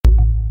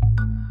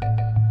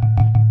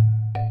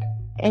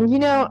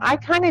And, I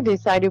kind of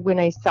decided when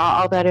I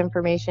saw all that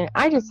information,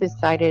 I just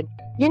decided,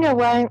 you know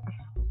what?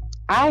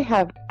 I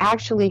have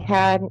actually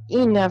had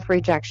enough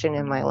rejection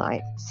in my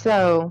life.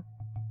 So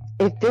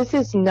if this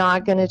is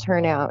not going to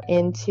turn out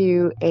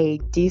into a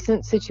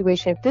decent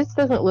situation, if this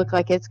doesn't look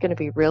like it's going to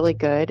be really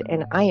good,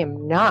 and I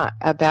am not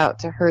about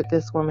to hurt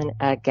this woman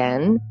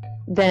again,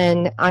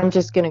 then I'm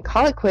just going to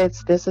call it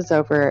quits. This is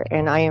over,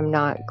 and I'm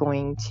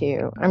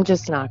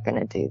just not going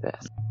to do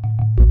this.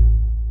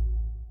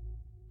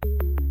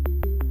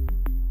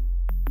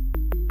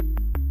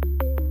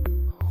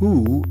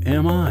 Who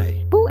am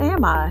I? Who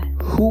am I?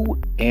 Who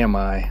am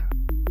I?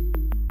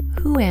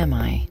 Who am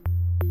I?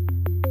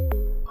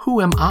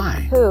 Who am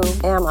I? Who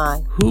am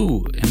I?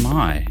 Who am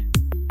I?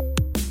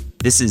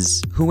 This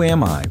is Who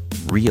Am I,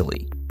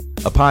 Really?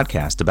 A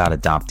podcast about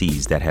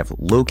adoptees that have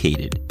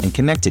located and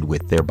connected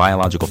with their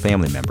biological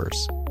family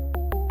members.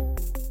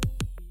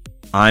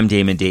 I'm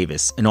Damon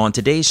Davis, and on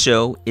today's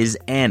show is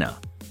Anna.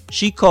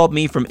 She called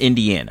me from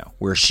Indiana,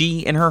 where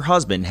she and her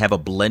husband have a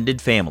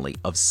blended family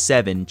of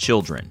 7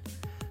 children.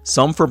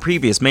 Some from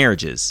previous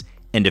marriages,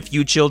 and a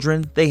few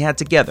children they had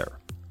together,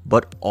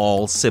 but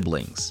all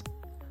siblings.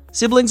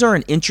 Siblings are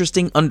an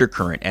interesting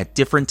undercurrent at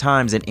different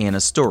times in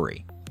Anna's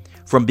story.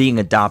 From being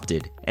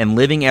adopted and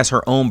living as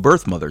her own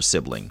birth mother's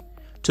sibling,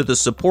 to the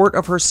support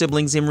of her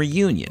siblings in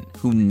reunion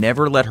who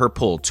never let her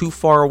pull too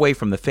far away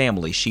from the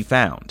family she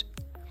found.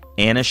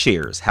 Anna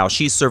shares how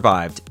she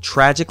survived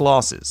tragic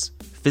losses,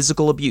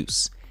 physical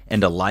abuse,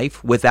 and a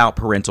life without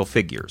parental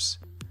figures.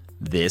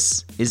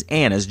 This is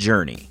Anna's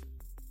journey.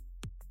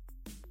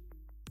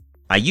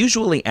 I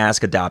usually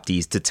ask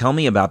adoptees to tell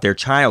me about their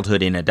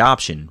childhood in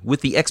adoption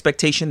with the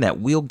expectation that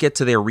we'll get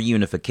to their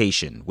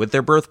reunification with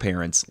their birth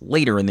parents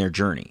later in their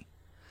journey.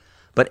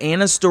 But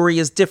Anna's story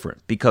is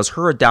different because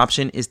her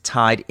adoption is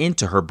tied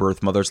into her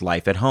birth mother's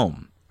life at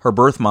home. Her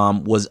birth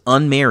mom was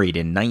unmarried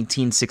in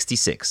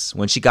 1966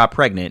 when she got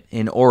pregnant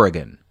in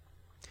Oregon.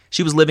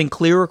 She was living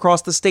clear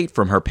across the state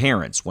from her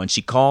parents when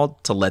she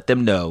called to let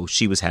them know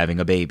she was having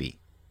a baby.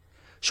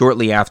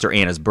 Shortly after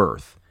Anna's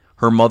birth,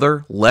 her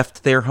mother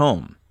left their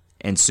home.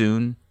 And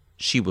soon,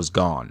 she was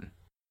gone.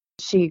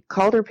 She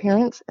called her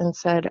parents and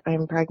said,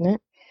 I'm pregnant.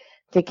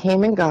 They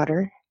came and got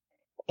her.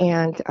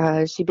 And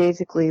she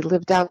basically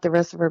lived out the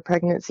rest of her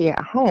pregnancy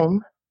at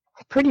home.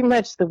 Pretty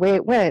much the way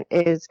it went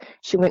is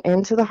she went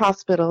into the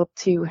hospital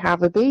to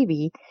have a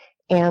baby,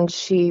 and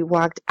she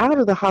walked out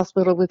of the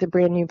hospital with a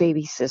brand new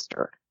baby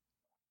sister.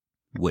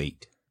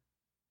 Wait.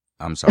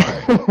 I'm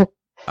sorry.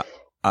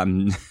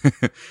 I'm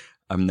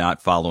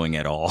not following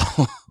at all.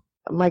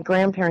 My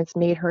grandparents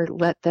made her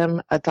let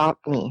them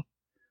adopt me.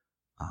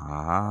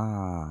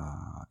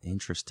 Ah,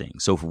 interesting.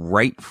 So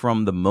right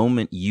from the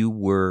moment you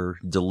were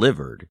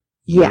delivered,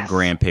 yes, your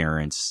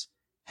grandparents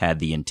had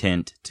the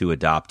intent to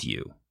adopt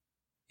you.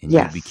 And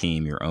yes, you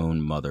became your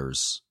own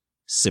mother's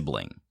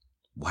sibling.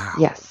 Wow.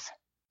 Yes.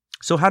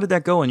 So how did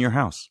that go in your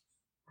house?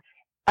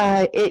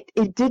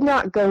 It did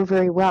not go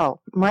very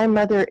well. My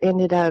mother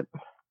ended up,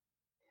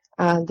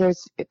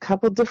 there's a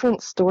couple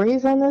different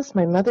stories on this.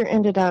 My mother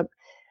ended up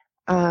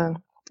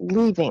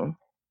leaving.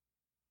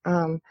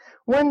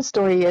 One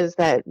story is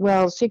that,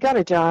 well, she got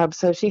a job,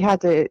 so she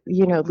had to,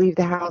 leave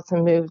the house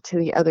and move to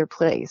the other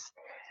place.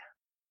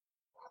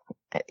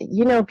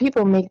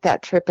 People make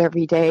that trip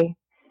every day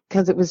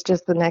because it was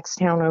just the next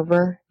town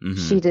over. Mm-hmm.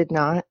 She did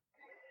not.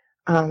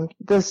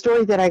 The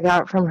story that I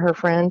got from her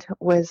friend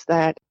was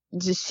that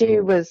she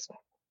was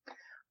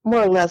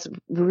more or less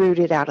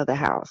rooted out of the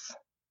house.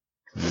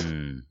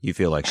 You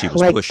feel like she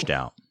was pushed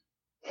out?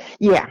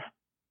 Yeah.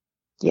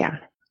 Yeah.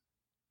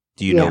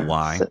 Do you know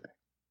why? So,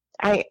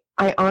 I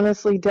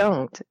honestly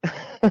don't.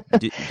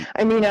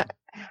 I mean,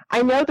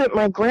 I know that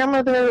my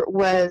grandmother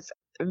was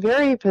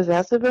very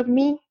possessive of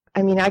me.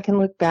 I mean, I can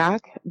look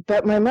back,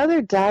 but my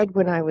mother died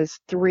when I was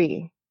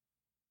 3.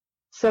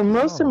 So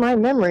most of my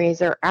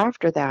memories are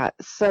after that.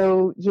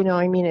 So,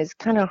 it's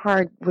kind of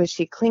hard. Was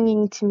she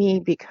clinging to me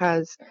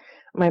because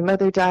my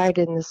mother died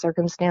and the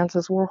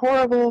circumstances were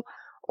horrible?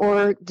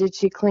 Or did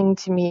she cling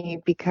to me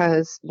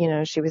because,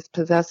 she was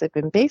possessive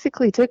and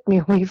basically took me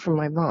away from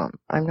my mom?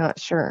 I'm not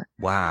sure.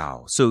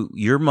 Wow. So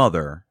your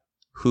mother,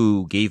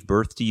 who gave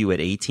birth to you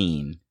at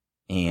 18,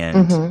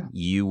 and mm-hmm.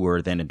 you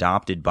were then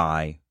adopted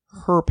by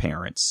her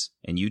parents,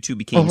 and you two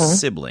became mm-hmm.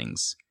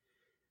 siblings.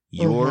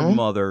 Your mm-hmm.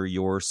 mother,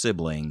 your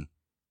sibling,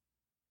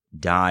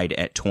 died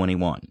at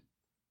 21.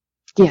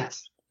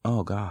 Yes.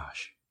 Oh,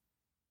 gosh.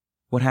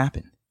 What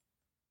happened?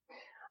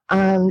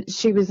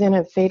 She was in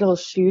a fatal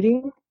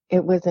shooting.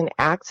 It was an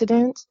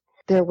accident.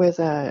 There was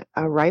a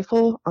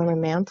rifle on a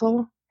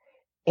mantle,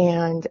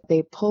 and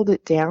they pulled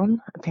it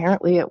down.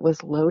 Apparently, it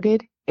was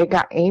loaded. It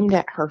got aimed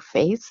at her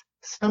face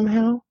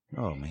somehow.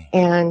 Oh, man.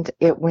 And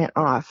it went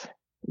off.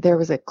 There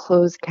was a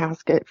closed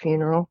casket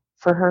funeral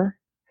for her.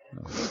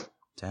 Oh,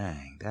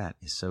 dang, that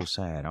is so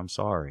sad. I'm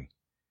sorry.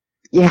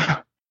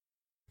 Yeah.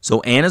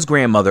 So Anna's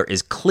grandmother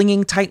is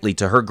clinging tightly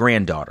to her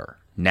granddaughter,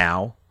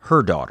 now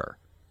her daughter.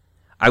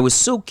 I was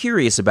so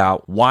curious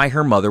about why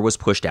her mother was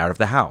pushed out of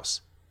the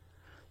house.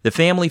 The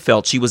family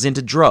felt she was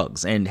into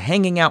drugs and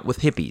hanging out with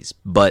hippies,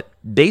 but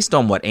based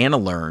on what Anna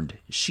learned,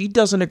 she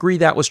doesn't agree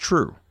that was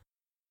true.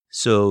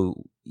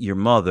 So your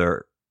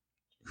mother,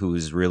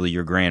 who's really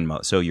your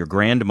grandmother, so your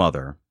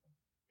grandmother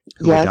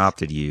who Yes.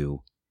 adopted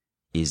you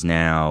is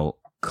now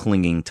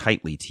clinging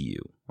tightly to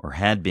you, or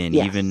had been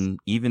Yes.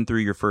 even through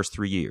your first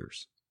 3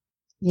 years.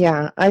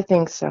 Yeah, I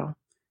think so.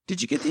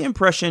 Did you get the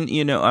impression,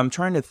 I'm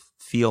trying to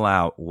feel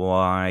out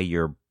why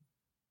your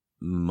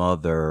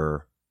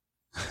mother,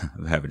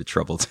 I'm having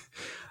trouble.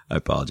 I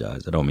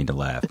apologize. I don't mean to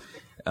laugh.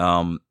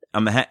 I'm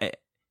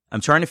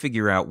trying to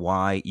figure out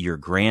why your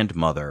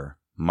grandmother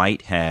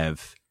might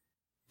have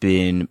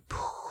been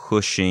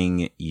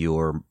pushing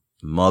your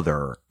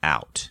mother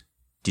out.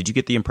 Did you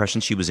get the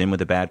impression she was in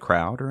with a bad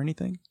crowd or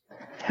anything?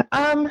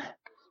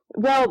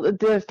 Well,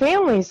 the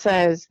family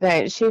says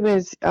that she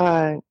was,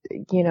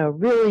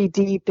 really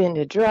deep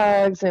into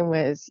drugs and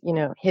was,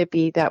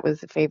 hippie. That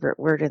was the favorite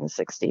word in the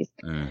 60s.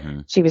 Mm-hmm.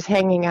 She was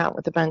hanging out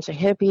with a bunch of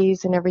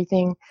hippies and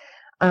everything.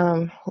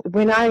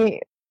 When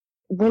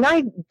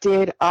I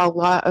did a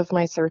lot of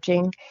my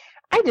searching,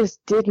 I just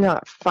did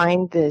not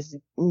find this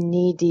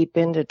knee deep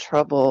into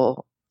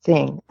trouble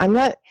thing.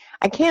 I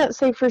can't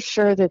say for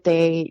sure that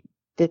they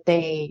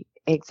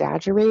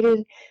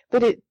exaggerated,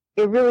 but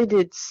it really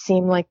did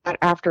seem like that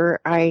after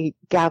I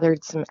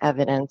gathered some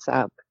evidence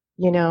up,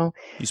 You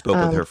spoke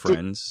with her Um,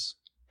 friends?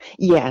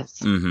 Yes.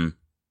 Mm-hmm.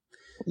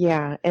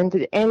 Yeah.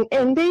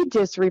 And they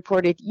just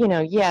reported,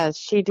 yes,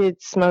 she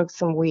did smoke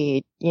some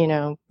weed,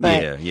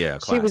 but Yeah.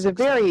 she was a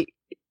Classic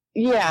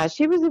stuff.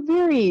 she was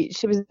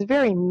a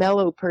very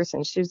mellow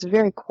person. She was a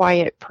very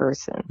quiet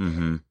person.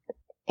 Mm-hmm.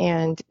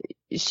 And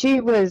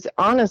she was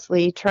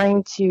honestly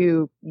trying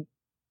to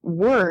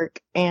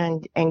work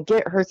and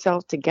get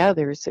herself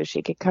together so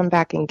she could come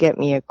back and get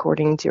me,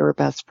 according to her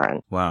best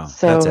friend. Wow,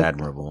 So that's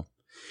admirable.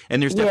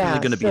 And there's definitely yeah,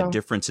 going to be a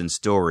difference in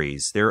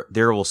stories.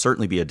 There will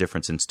certainly be a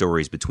difference in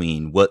stories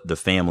between what the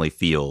family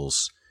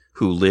feels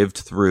who lived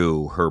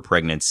through her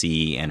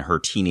pregnancy and her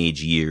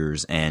teenage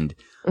years, and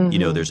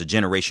mhm. there's a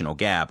generational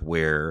gap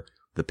where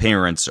the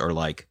parents are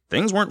like,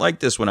 things weren't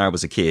like this when I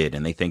was a kid,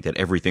 and they think that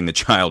everything the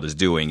child is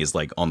doing is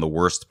like on the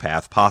worst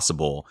path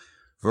possible,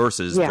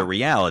 versus Yeah. the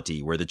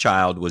reality where the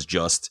child was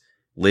just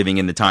living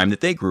in the time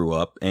that they grew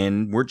up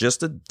and were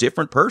just a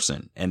different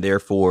person, and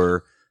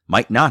therefore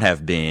might not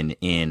have been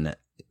in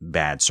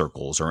bad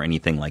circles or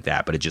anything like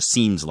that. But it just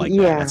seems like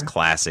that. Yeah. That's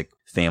classic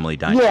family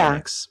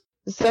dynamics.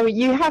 So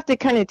you have to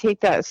kind of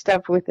take that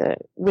stuff with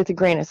a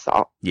grain of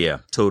salt. Yeah,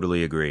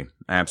 totally agree.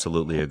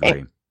 Absolutely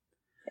agree.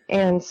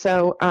 And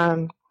so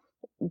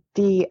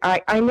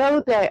I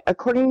know that,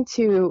 according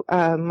to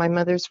my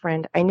mother's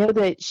friend, I know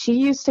that she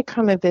used to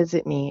come and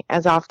visit me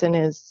as often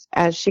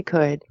as she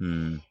could.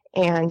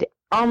 And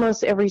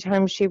almost every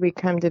time she would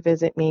come to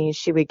visit me,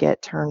 she would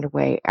get turned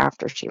away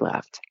after she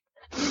left.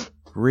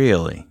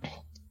 Really?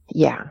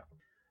 Yeah.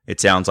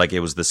 It sounds like it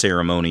was the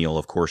ceremonial.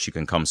 Of course, you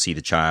can come see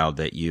the child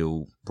that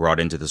you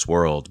brought into this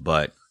world,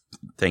 but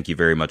thank you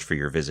very much for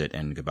your visit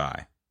and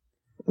goodbye.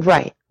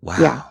 Right. Wow.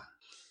 Yeah.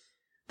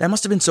 That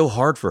must have been so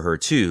hard for her,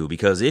 too,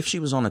 because if she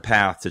was on a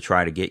path to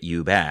try to get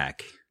you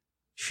back,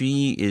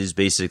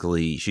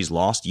 she's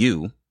lost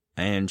you,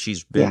 and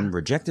she's been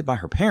rejected by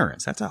her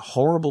parents. That's a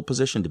horrible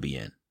position to be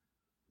in.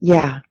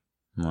 Yeah.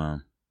 Wow.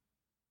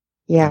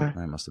 Yeah.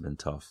 That must have been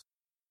tough.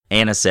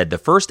 Anna said the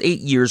first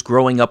 8 years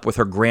growing up with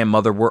her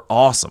grandmother were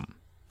awesome,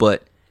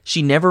 but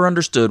she never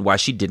understood why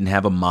she didn't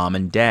have a mom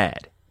and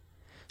dad.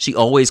 She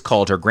always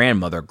called her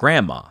grandmother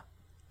Grandma.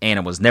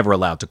 Anna was never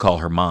allowed to call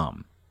her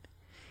mom.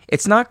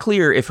 It's not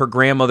clear if her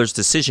grandmother's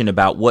decision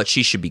about what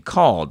she should be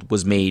called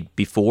was made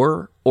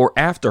before or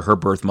after her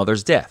birth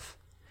mother's death.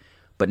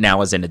 But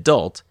now as an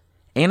adult,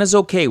 Anna's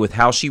okay with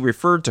how she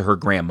referred to her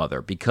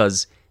grandmother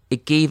because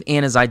it gave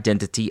Anna's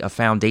identity a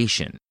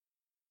foundation.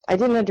 I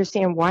didn't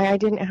understand why I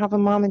didn't have a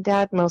mom and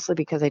dad, mostly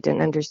because I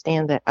didn't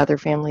understand that other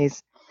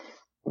families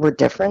were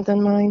different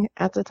than mine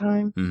at the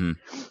time. Mm-hmm.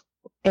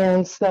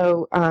 And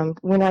so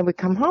when I would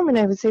come home and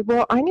I would say,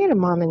 well, I need a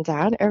mom and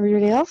dad.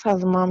 Everybody else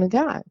has a mom and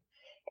dad.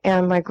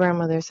 And my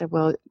grandmother said,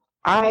 well,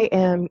 I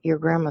am your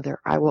grandmother.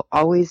 I will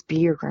always be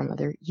your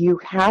grandmother. You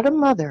had a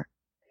mother,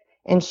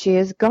 and she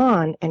is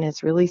gone, and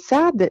it's really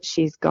sad that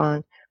she's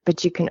gone,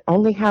 but you can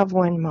only have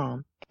one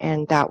mom.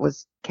 And that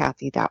was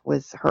Kathy. That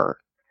was her.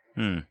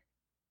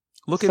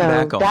 Looking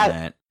back on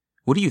that,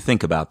 what do you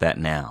think about that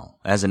now,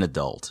 as an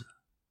adult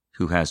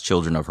who has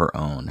children of her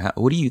own?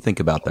 What do you think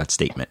about that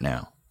statement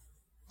now?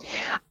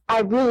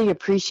 I really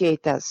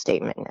appreciate that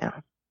statement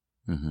now.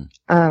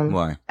 Mm-hmm.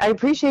 Why? I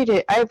appreciate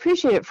it. I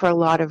appreciate it for a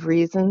lot of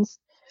reasons,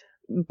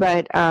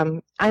 but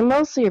I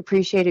mostly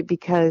appreciate it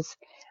because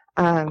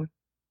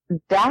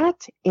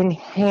that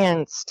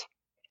enhanced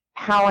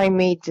how I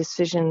made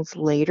decisions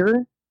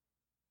later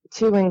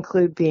to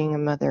include being a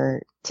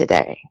mother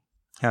today.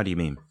 How do you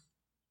mean?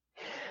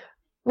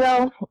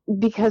 Well,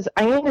 because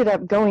I ended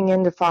up going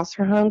into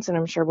foster homes, and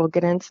I'm sure we'll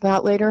get into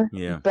that later.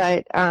 Yeah.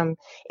 But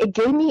it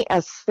gave me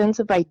a sense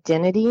of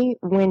identity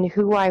when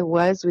who I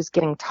was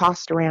getting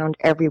tossed around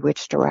every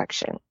which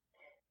direction.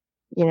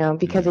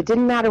 because it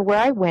didn't matter where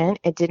I went.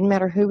 It didn't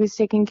matter who was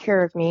taking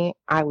care of me.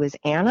 I was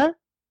Anna.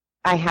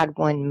 I had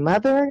one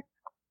mother.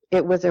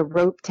 It was a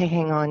rope to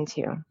hang on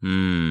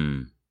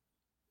to.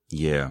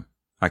 Yeah.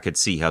 I could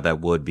see how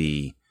that would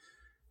be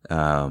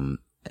an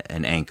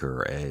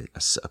anchor,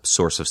 a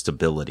source of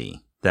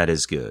stability. That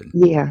is good.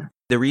 Yeah.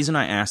 The reason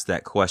I asked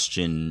that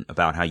question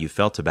about how you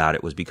felt about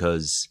it was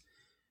because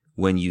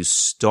when you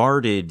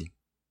started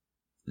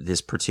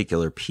this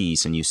particular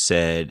piece and you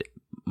said,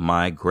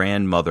 my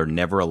grandmother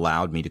never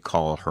allowed me to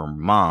call her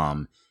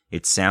mom,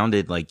 it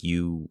sounded like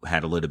you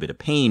had a little bit of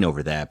pain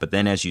over that. But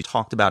then as you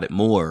talked about it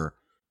more,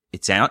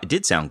 it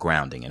did sound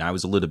grounding, and I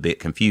was a little bit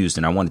confused,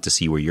 and I wanted to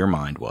see where your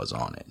mind was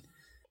on it.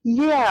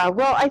 Yeah,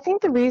 well, I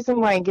think the reason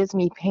why it gives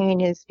me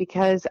pain is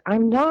because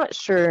I'm not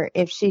sure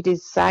if she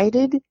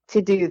decided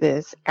to do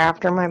this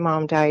after my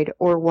mom died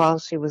or while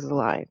she was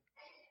alive.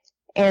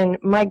 And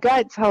my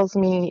gut tells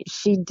me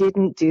she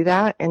didn't do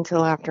that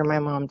until after my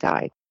mom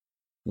died.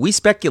 We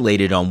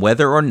speculated on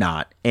whether or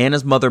not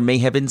Anna's mother may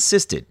have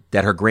insisted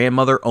that her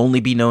grandmother only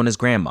be known as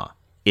Grandma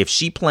if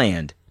she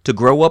planned to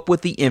grow up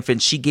with the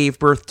infant she gave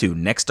birth to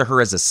next to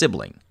her as a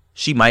sibling.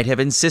 She might have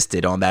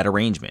insisted on that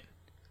arrangement.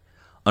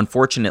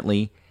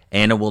 Unfortunately,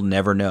 Anna will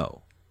never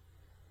know.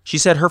 She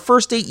said her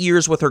first 8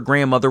 years with her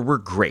grandmother were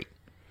great.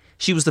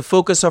 She was the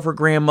focus of her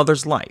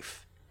grandmother's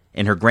life,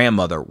 and her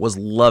grandmother was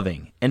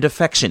loving and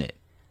affectionate,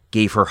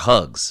 gave her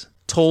hugs,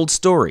 told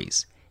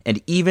stories,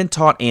 and even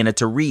taught Anna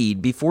to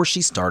read before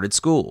she started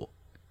school.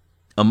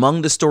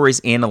 Among the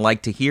stories Anna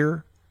liked to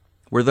hear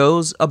were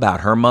those about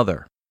her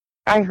mother.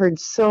 I heard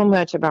so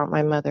much about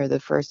my mother the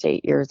first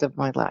 8 years of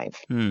my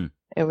life.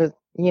 It was,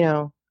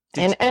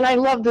 and I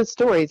love the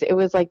stories. It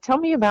was like, tell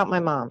me about my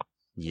mom.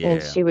 Yeah.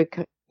 And she would,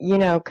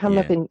 come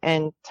up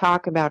and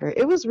talk about her.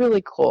 It was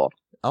really cool.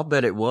 I'll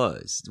bet it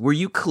was. Were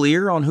you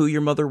clear on who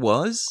your mother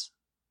was?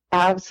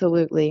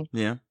 Absolutely.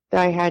 Yeah.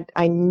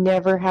 I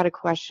never had a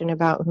question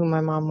about who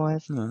my mom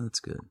was. No, that's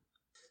good.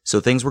 So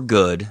things were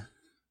good.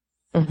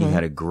 Mm-hmm. You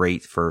had a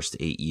great first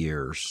 8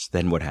 years.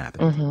 Then what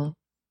happened? Mm-hmm.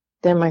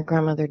 Then my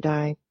grandmother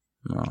died.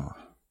 Oh.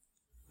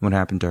 What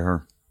happened to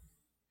her?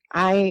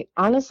 I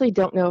honestly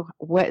don't know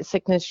what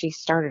sickness she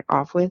started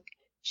off with.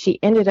 She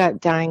ended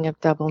up dying of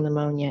double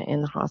pneumonia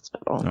in the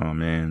hospital. Oh,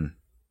 man.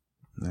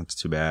 That's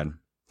too bad.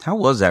 How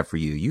was that for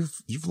you?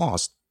 You've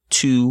lost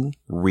two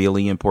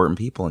really important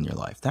people in your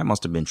life. That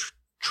must have been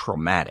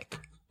traumatic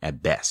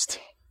at best.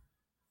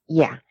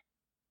 Yeah.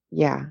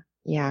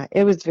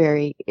 It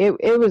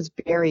was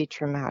very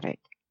traumatic.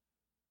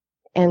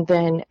 And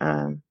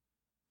then,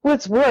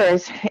 what's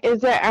worse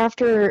is that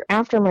after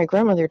my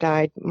grandmother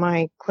died,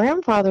 my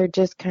grandfather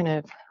just kind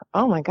of,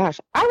 oh my gosh,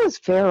 I was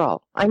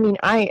feral. I mean,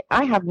 I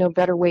have no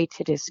better way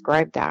to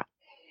describe that.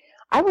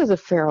 I was a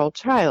feral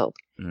child.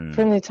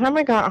 From the time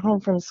I got home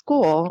from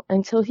school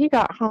until he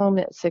got home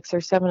at 6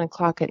 or 7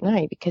 o'clock at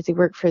night, because he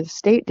worked for the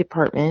State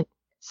Department.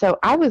 So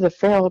I was a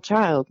feral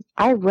child.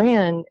 I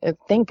ran,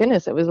 thank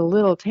goodness it was a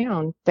little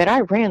town, but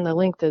I ran the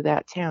length of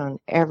that town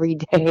every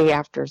day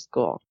after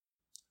school.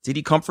 Did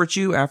he comfort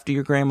you after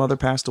your grandmother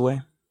passed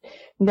away?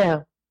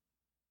 No.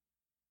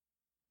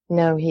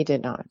 No, he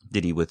did not.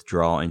 Did he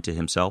withdraw into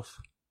himself?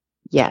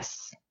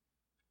 Yes.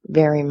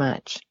 Very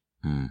much.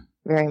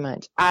 Very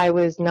much. I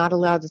was not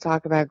allowed to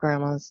talk about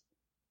grandmas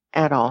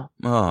at all.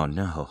 Oh,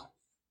 no.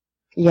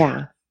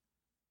 Yeah.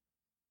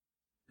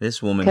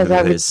 This woman who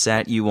has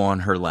sat you on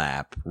her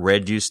lap,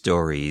 read you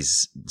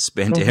stories,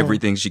 spent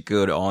everything she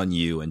could on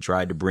you, and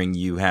tried to bring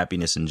you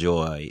happiness and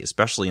joy,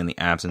 especially in the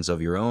absence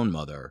of your own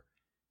mother,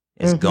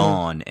 is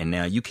gone, and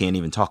now you can't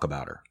even talk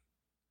about her.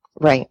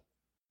 Right.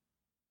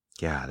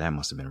 Yeah, that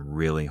must have been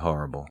really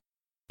horrible.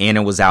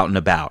 Anna was out and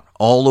about,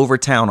 all over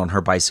town on her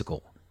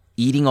bicycle,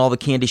 eating all the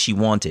candy she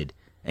wanted,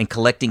 and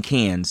collecting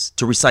cans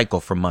to recycle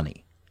for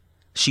money.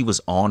 She was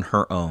on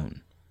her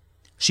own.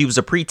 She was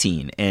a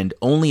preteen, and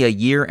only a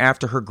year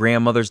after her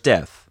grandmother's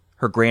death,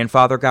 her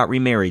grandfather got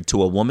remarried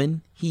to a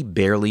woman he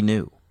barely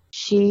knew.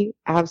 She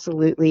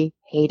absolutely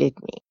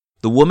hated me.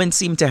 The woman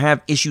seemed to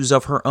have issues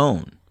of her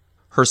own.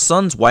 Her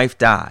son's wife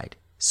died,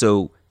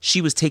 so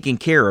she was taking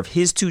care of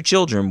his 2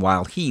 children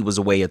while he was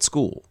away at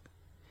school.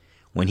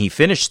 When he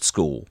finished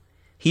school,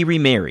 he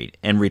remarried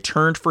and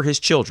returned for his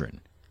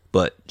children,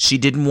 but she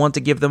didn't want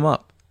to give them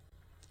up.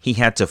 He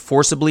had to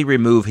forcibly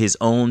remove his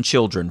own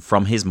children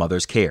from his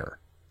mother's care.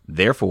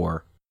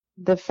 Therefore,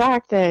 the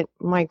fact that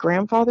my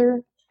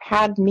grandfather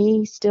had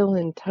me still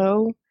in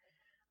tow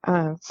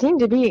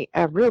seemed to be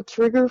a real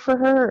trigger for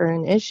her, or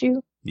an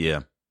issue.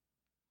 Yeah.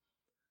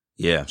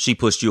 Yeah, she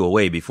pushed you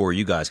away before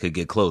you guys could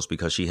get close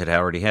because she had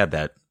already had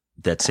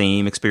that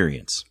same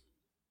experience.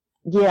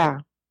 Yeah.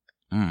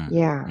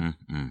 Yeah.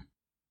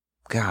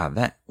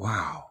 God,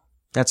 wow.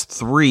 That's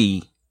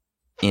 3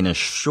 in a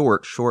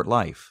short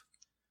life.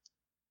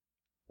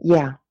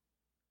 Yeah.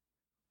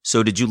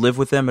 So did you live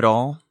with them at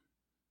all?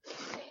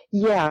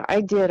 Yeah,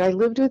 I did. I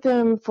lived with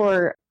him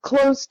for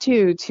close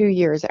to 2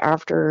 years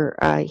after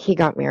he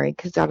got married,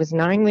 because I was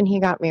 9 when he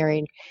got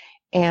married.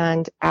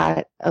 And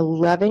at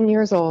 11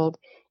 years old,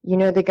 You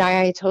know, the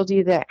guy I told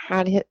you that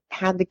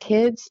had the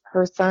kids,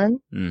 her son,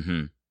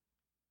 Mm-hmm.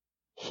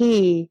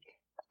 he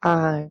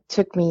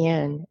took me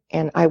in,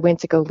 and I went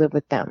to go live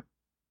with them.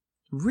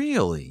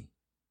 Really?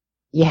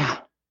 Yeah.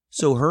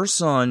 So her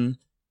son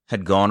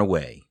had gone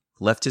away,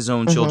 left his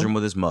own children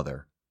with his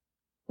mother.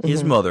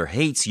 His mother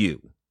hates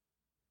you,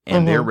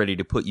 and they're ready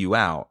to put you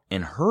out,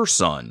 and her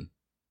son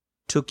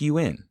took you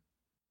in.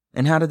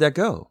 And how did that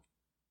go?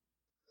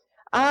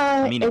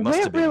 I mean, it must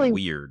have been really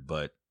weird,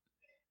 but...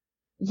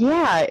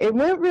 Yeah, it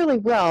went really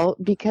well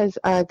because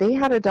they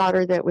had a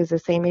daughter that was the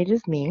same age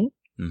as me.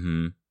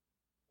 Mm-hmm.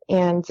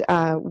 And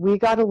we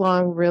got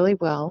along really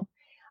well.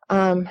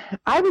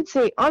 I would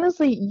say,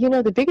 honestly, you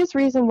know, the biggest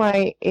reason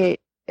why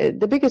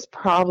the biggest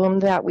problem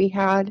that we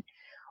had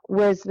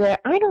was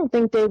that I don't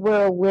think they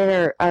were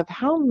aware of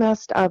how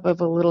messed up of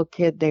a little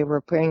kid they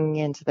were bringing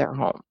into their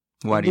home.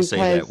 Why do you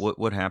say that?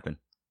 What happened?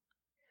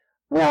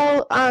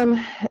 Well,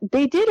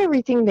 they did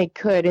everything they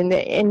could,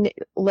 and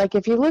like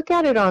if you look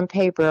at it on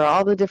paper,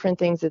 all the different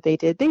things that they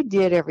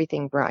did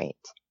everything right.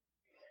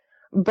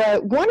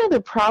 But one of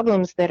the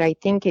problems that I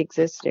think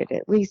existed,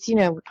 at least, you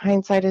know,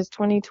 hindsight is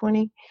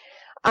 20/20,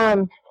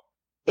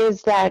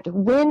 is that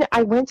when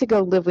I went to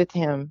go live with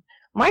him,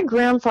 my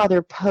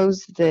grandfather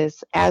posed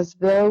this as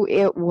though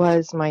it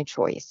was my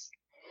choice.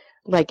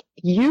 Like,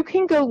 you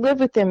can go live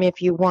with them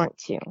if you want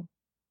to.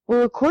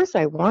 Well, of course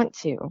I want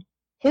to.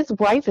 His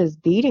wife is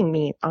beating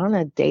me on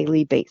a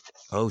daily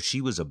basis. Oh, she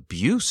was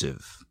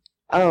abusive.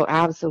 Oh,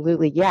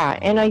 absolutely, yeah.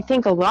 And I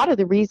think a lot of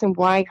the reason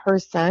why her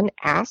son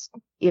asked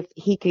if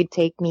he could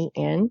take me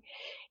in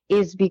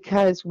is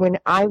because when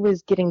I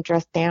was getting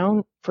dressed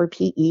down for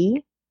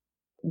PE,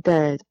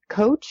 the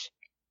coach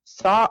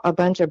saw a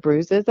bunch of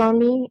bruises on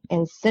me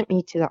and sent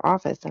me to the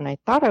office, and I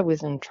thought I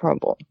was in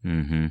trouble.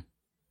 Mm-hmm.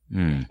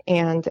 Mm.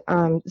 And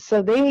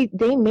so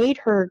they made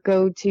her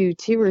go to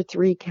 2 or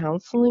 3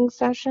 counseling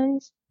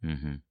sessions.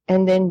 Mm-hmm.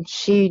 And then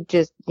she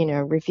just, you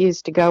know,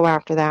 refused to go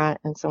after that,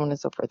 and so on and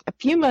so forth. A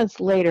few months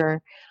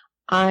later,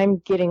 I'm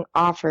getting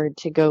offered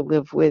to go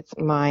live with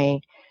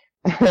my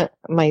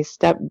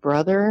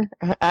stepbrother.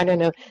 I don't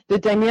know. The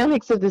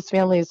dynamics of this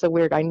family is so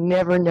weird. I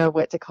never know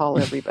what to call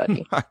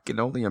everybody. I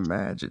can only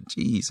imagine.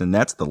 Jeez, and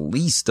that's the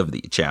least of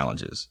the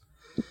challenges.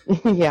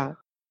 Yeah.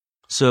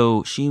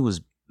 So she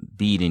was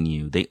beating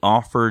you. They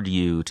offered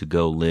you to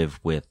go live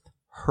with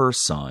her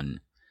son.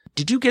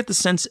 Did you get the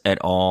sense at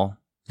all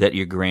that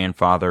your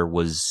grandfather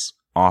was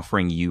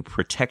offering you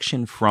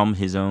protection from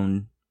his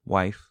own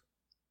wife?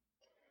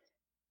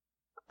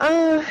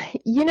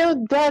 You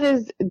know, that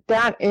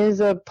is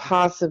a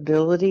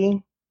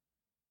possibility.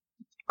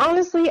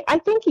 Honestly, I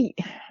think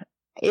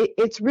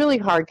it's really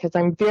hard because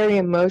I'm very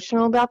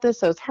emotional about this,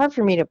 so it's hard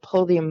for me to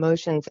pull the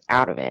emotions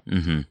out of it.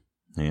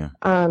 Mm-hmm. Yeah.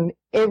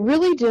 It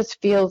really just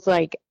feels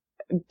like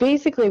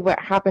basically what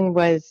happened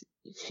was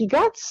he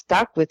got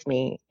stuck with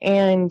me,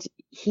 and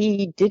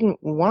he didn't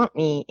want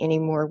me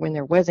anymore when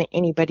there wasn't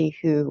anybody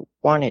who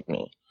wanted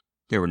me.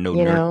 There were no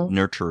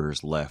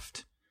nurturers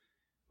left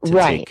to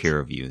right. take care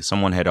of you.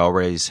 Someone had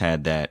always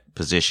had that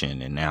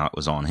position, and now it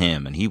was on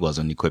him, and he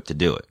wasn't equipped to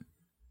do it.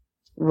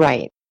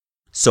 Right.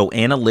 So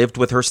Anna lived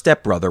with her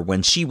stepbrother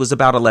when she was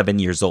about 11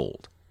 years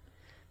old.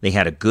 They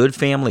had a good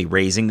family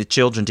raising the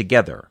children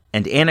together,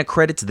 and Anna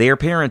credits their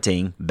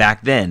parenting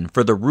back then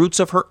for the roots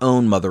of her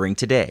own mothering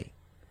today.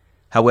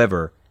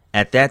 However,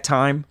 at that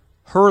time,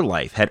 her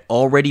life had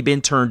already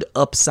been turned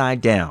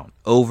upside down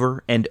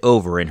over and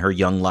over in her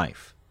young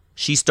life.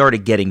 She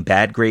started getting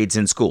bad grades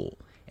in school,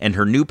 and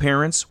her new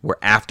parents were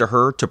after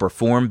her to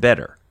perform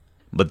better.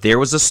 But there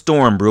was a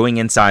storm brewing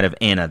inside of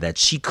Anna that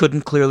she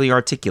couldn't clearly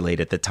articulate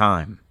at the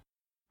time.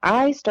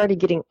 I started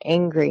getting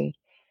angry.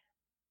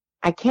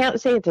 I can't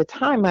say at the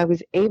time I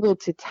was able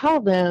to tell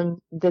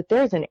them that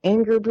there's an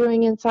anger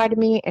brewing inside of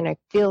me and I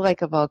feel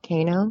like a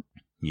volcano.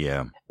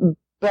 Yeah.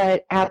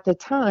 But at the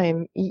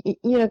time, you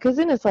know, because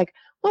then it's like,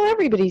 well,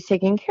 everybody's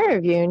taking care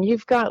of you and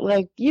you've got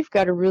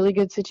a really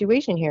good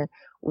situation here.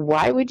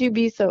 Why would you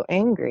be so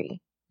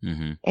angry?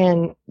 Mm-hmm.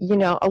 And, you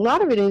know, a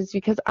lot of it is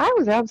because I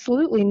was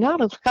absolutely not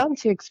allowed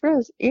to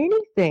express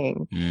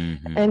anything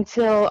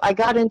until I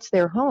got into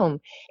their home.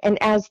 And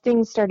as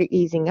things started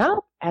easing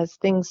up, as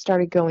things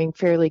started going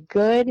fairly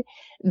good,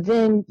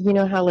 then, you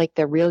know how like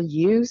the real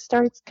you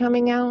starts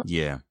coming out?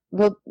 Yeah.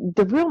 Well,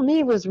 the real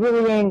me was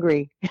really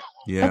angry.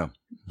 Yeah.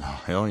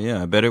 Oh, hell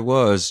yeah, I bet it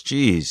was.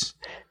 Jeez.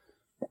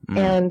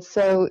 And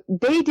so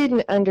they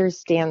didn't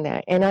understand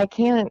that. And I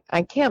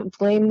can't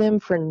blame them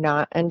for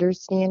not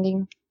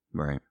understanding.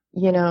 Right.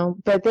 You know,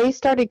 but they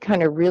started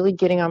kind of really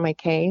getting on my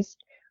case.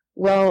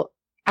 Well,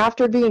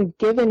 after being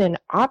given an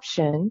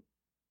option,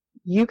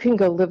 you can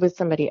go live with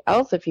somebody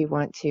else if you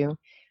want to.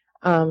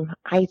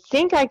 I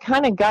think I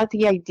kind of got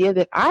the idea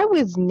that I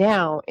was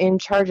now in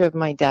charge of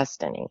my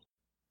destiny.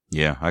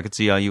 Yeah, I could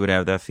see how you would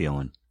have that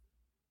feeling.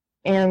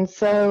 And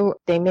so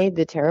they made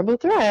the terrible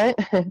threat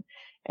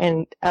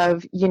and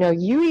of, you know,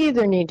 you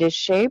either need to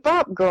shape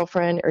up,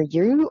 girlfriend, or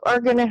you are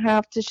going to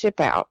have to ship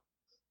out.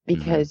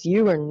 because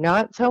you are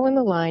not towing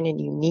the line and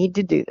you need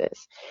to do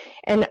this.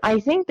 And I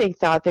think they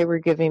thought they were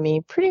giving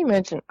me pretty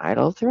much an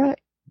idle threat.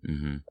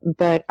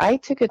 But I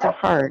took it to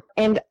heart.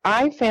 And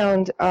I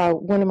found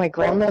one of my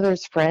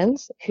grandmother's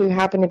friends who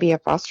happened to be a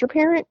foster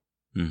parent.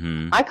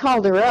 I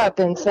called her up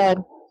and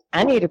said,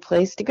 I need a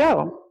place to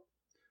go.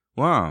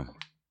 Wow.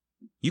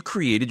 You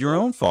created your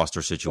own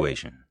foster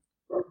situation.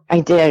 I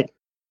did.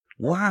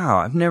 Wow,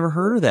 I've never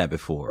heard of that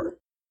before.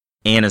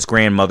 Anna's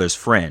grandmother's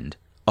friend,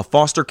 a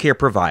foster care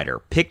provider,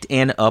 picked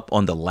Anna up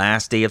on the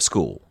last day of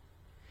school.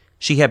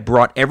 She had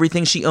brought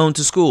everything she owned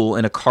to school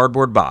in a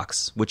cardboard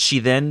box, which she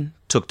then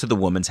took to the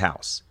woman's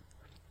house.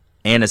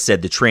 Anna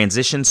said the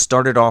transition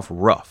started off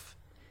rough.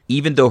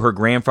 Even though her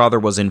grandfather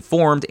was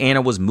informed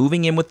Anna was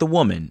moving in with the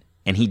woman,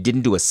 and he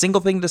didn't do a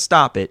single thing to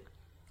stop it,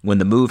 when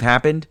the move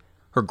happened,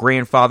 her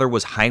grandfather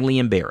was highly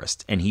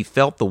embarrassed, and he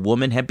felt the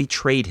woman had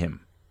betrayed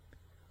him.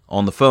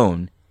 On the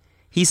phone,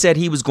 he said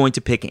he was going to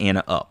pick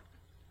Anna up,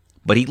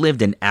 but he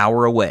lived an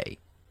hour away,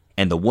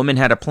 and the woman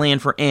had a plan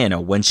for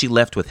Anna when she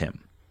left with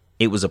him.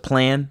 It was a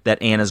plan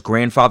that Anna's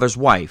grandfather's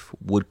wife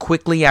would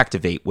quickly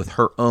activate with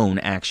her own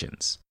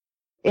actions.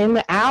 In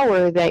the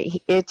hour that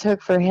it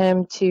took for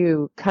him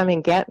to come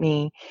and get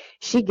me,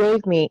 she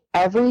gave me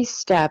every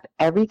step,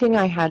 everything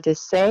I had to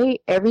say,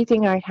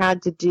 everything I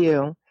had to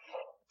do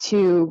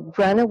to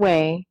run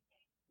away,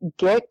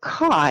 get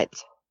caught,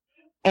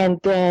 and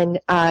then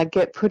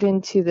get put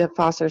into the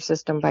foster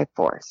system by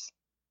force.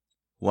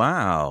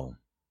 Wow.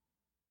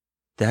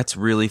 That's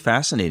really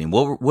fascinating.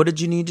 What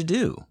did you need to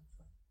do?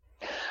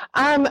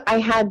 I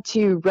had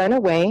to run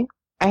away.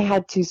 I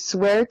had to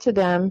swear to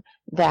them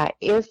that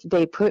if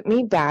they put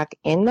me back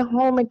in the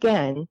home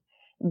again,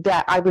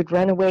 that I would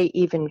run away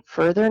even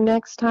further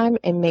next time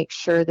and make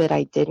sure that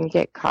I didn't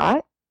get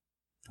caught.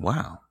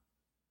 Wow.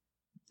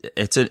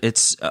 It's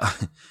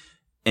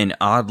an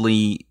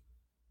oddly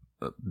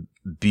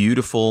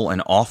beautiful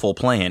and awful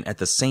plan at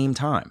the same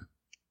time.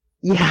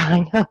 Yeah,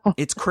 I know.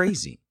 It's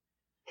crazy.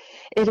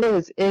 It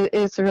is.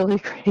 It's really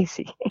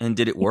crazy. And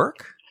did it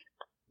work?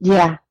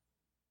 Yeah.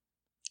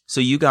 So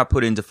you got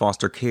put into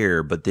foster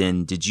care, but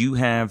then did you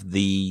have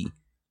the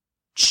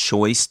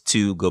choice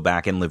to go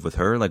back and live with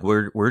her? Like,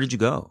 where did you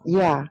go?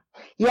 Yeah,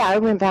 I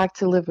went back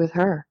to live with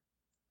her.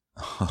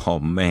 Oh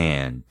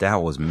man, that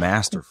was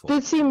masterful.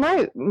 But see,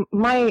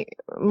 my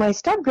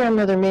step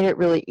grandmother made it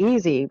really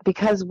easy,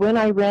 because when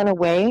I ran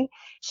away,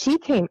 she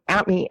came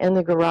at me in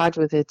the garage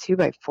with a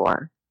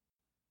 2x4.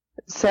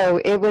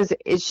 So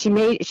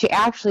she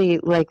actually,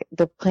 like,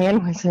 the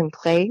plan was in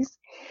place.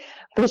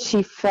 But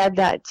she fed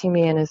that to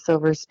me in a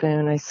silver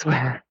spoon, I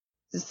swear.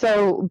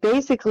 So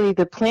basically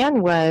the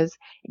plan was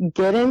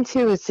get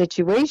into a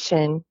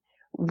situation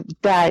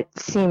that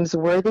seems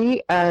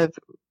worthy of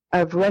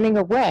running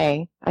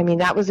away. I mean,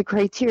 that was a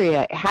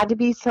criteria. It had to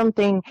be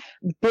something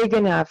big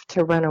enough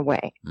to run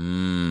away.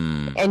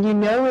 And you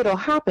know it'll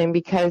happen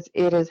because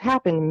it has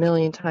happened a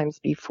million times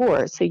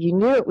before. So you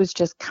knew it was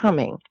just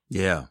coming.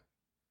 Yeah.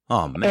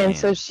 Oh, man.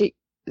 And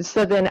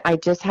so then I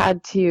just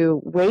had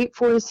to wait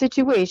for a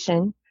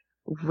situation,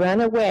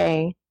 run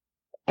away,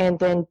 and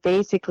then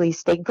basically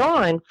stay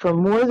gone for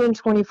more than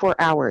 24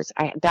 hours.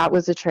 That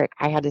was a trick.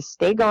 I had to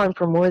stay gone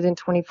for more than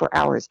 24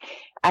 hours.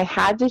 I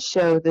had to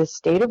show the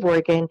state of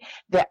Oregon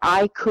that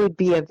I could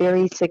be a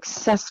very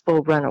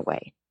successful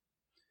runaway.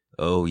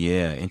 Oh,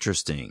 yeah.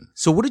 Interesting.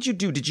 So what did you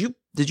do? Did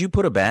you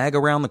put a bag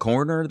around the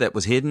corner that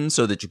was hidden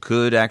so that you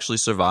could actually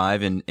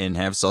survive and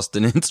have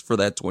sustenance for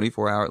that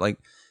 24-hour? Like,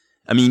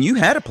 I mean, you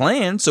had a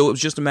plan, so it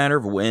was just a matter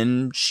of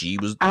when she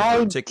was.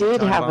 I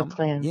did have a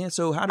plan. Yeah,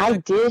 so how did I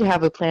did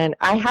have a plan.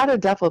 I had a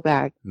duffel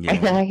bag,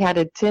 and I had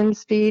a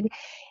 10-speed,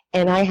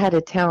 and I had a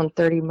town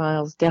 30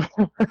 miles down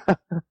the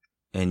road.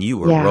 And you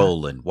were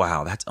rolling.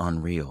 Wow, that's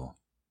unreal.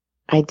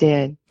 I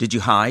did. Did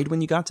you hide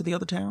when you got to the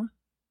other town?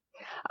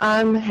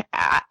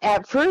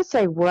 At first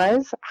I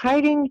was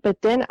hiding,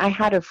 but then I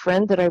had a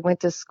friend that I went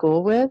to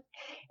school with,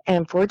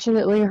 and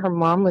fortunately her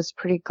mom was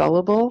pretty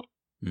gullible.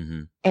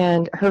 Mm-hmm.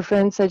 And her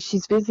friend said,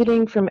 she's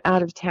visiting from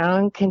out of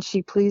town. Can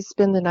she please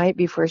spend the night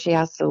before she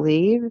has to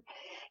leave?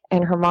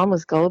 And her mom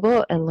was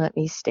gullible and let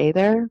me stay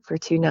there for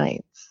 2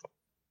 nights.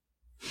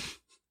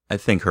 I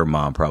think her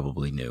mom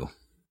probably knew.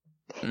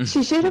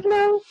 She should have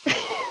known.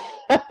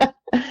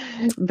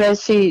 But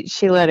she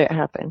let it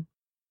happen.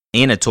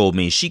 Anna told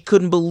me she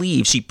couldn't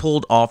believe she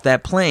pulled off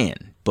that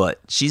plan, but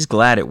she's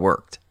glad it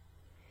worked.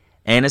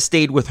 Anna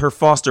stayed with her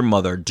foster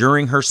mother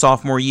during her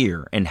sophomore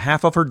year and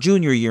half of her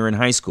junior year in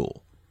high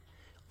school.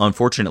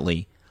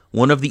 Unfortunately,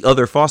 one of the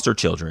other foster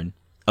children,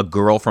 a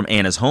girl from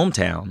Anna's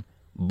hometown,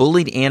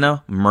 bullied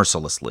Anna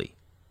mercilessly.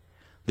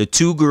 The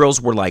 2 girls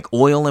were like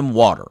oil and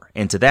water,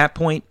 and to that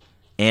point,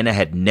 Anna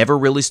had never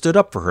really stood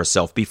up for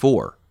herself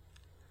before.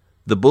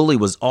 The bully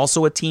was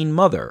also a teen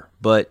mother,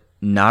 but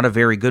not a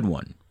very good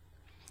one.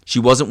 She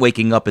wasn't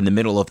waking up in the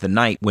middle of the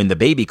night when the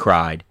baby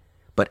cried,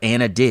 but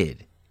Anna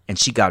did, and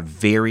she got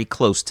very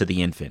close to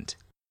the infant.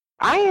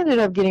 I ended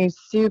up getting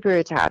super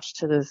attached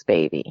to this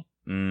baby.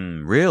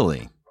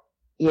 Really?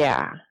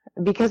 Yeah,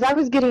 because I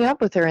was getting up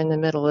with her in the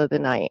middle of the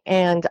night,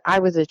 and I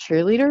was a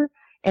cheerleader,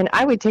 And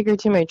I would take her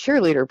to my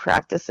cheerleader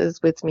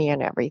practices with me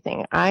and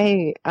everything.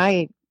 I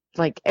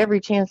like every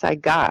chance I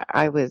got,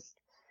 I was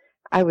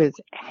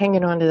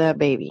hanging on to that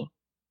baby.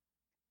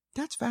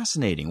 That's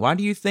fascinating. Why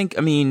do you think,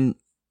 I mean,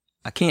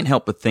 I can't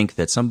help but think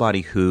that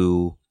somebody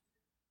who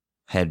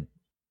had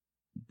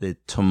the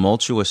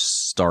tumultuous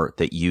start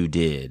that you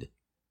did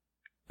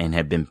and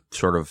had been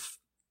sort of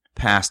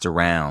passed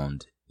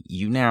around,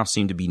 you now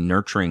seem to be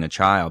nurturing a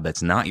child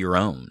that's not your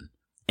own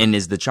and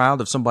is the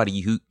child of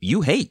somebody who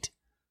you hate.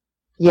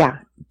 Yeah.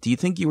 Do you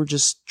think you were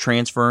just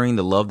transferring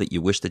the love that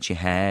you wish that you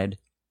had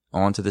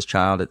onto this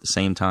child at the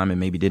same time and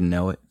maybe didn't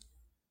know it?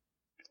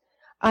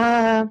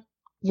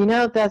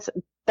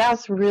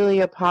 That's really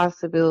a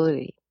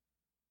possibility.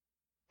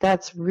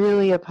 That's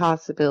really a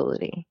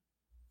possibility.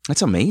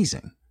 That's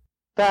amazing.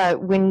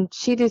 But when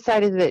she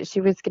decided that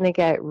she was going to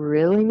get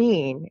really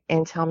mean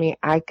and tell me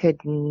I could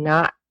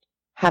not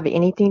have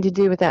anything to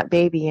do with that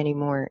baby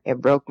anymore,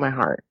 it broke my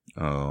heart.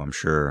 Oh, I'm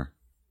sure.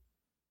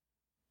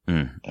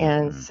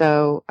 And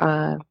so,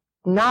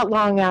 not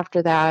long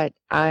after that,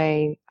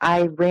 I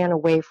ran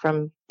away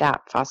from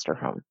that foster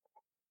home.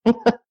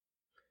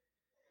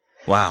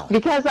 Wow.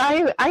 Because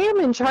I am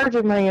in charge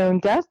of my own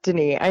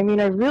destiny. I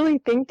mean, I really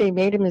think they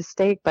made a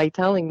mistake by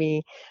telling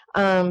me,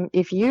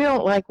 if you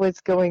don't like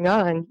what's going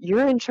on,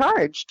 you're in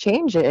charge.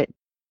 Change it.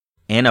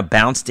 Anna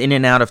bounced in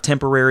and out of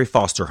temporary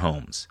foster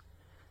homes.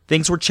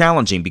 Things were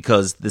challenging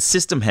because the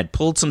system had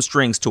pulled some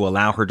strings to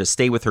allow her to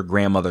stay with her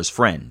grandmother's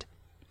friend,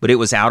 but it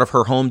was out of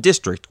her home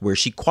district where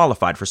she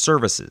qualified for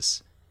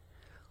services.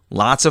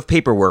 Lots of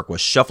paperwork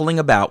was shuffling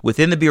about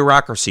within the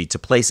bureaucracy to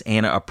place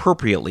Anna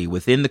appropriately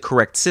within the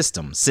correct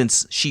system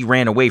since she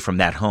ran away from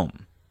that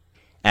home.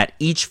 At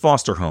each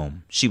foster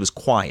home, she was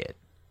quiet,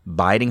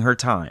 biding her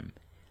time,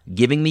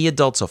 giving the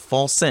adults a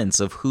false sense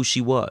of who she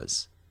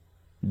was.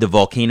 The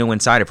volcano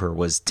inside of her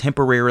was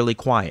temporarily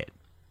quiet.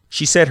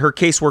 She said her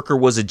caseworker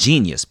was a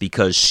genius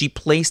because she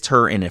placed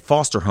her in a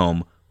foster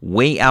home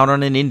way out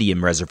on an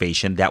Indian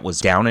reservation that was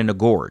down in a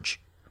gorge.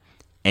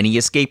 Any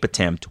escape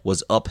attempt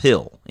was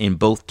uphill in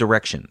both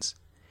directions.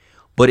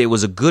 But it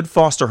was a good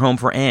foster home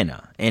for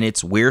Anna, and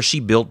it's where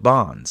she built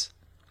bonds.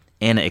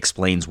 Anna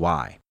explains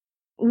why.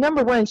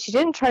 Number one, she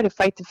didn't try to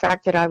fight the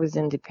fact that I was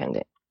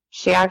independent.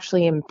 She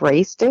actually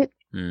embraced it.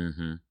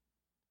 Mm-hmm.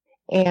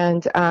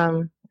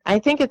 And I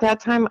think at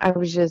that time I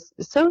was just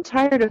so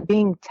tired of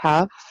being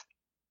tough.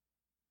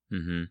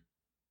 Mm-hmm.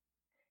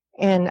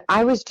 And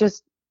I was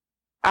just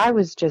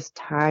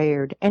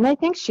tired. And I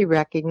think she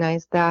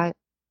recognized that.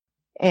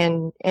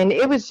 And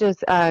it was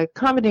just a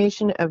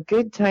combination of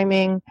good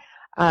timing,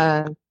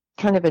 kind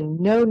of a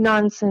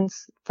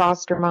no-nonsense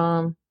foster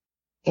mom,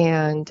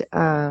 and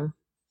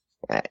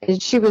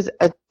she was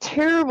a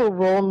terrible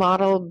role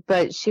model,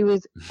 but she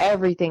was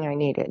everything I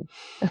needed.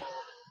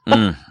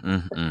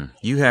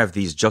 You have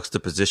these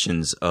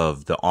juxtapositions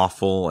of the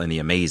awful and the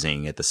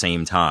amazing at the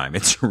same time.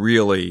 It's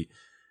really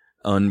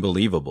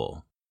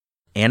unbelievable.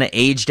 Anna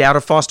aged out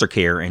of foster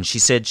care, and she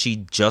said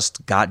she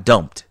just got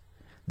dumped.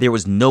 There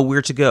was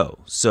nowhere to go,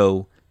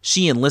 so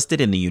she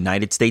enlisted in the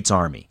United States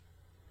Army.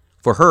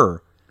 For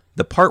her,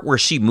 the part where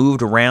she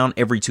moved around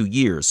every 2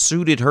 years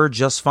suited her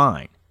just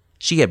fine.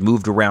 She had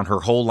moved around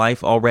her whole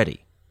life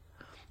already.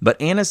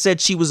 But Anna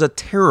said she was a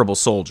terrible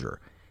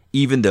soldier,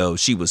 even though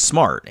she was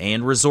smart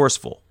and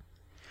resourceful.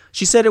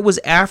 She said it was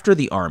after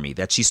the Army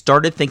that she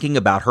started thinking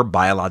about her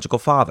biological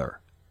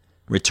father.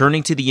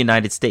 Returning to the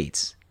United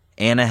States,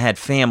 Anna had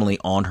family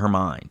on her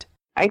mind.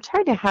 I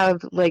tried to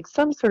have like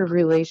some sort of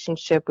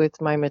relationship with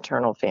my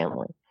maternal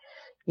family.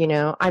 You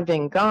know, I've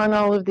been gone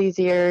all of these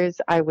years.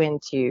 I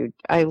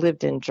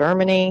lived in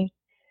Germany.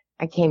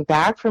 I came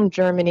back from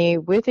Germany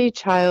with a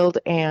child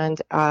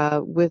and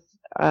with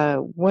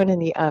one in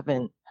the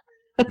oven.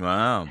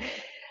 Wow.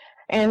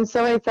 And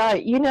so I thought,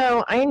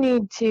 I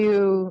need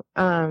to,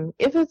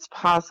 if it's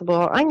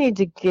possible, I need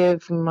to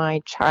give my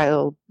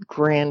child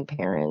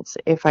grandparents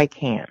if I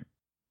can.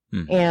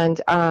 And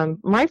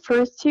my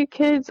first two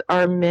kids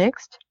are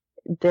mixed.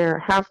 They're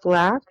half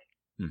black.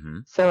 Mm-hmm.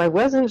 So I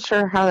wasn't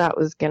sure how that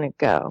was going to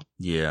go.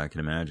 Yeah, I can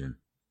imagine.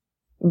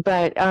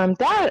 But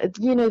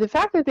the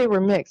fact that they were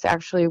mixed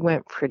actually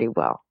went pretty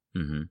well.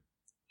 Mm-hmm.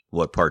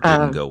 What part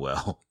didn't go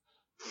well?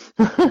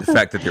 The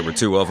fact that there were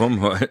two of them?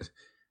 What?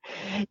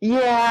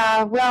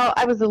 Yeah, well,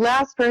 I was the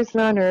last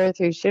person on earth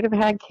who should have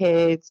had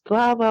kids,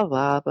 blah, blah,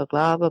 blah, blah,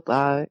 blah, blah,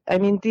 blah. I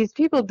mean, these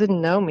people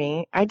didn't know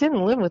me. I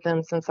didn't live with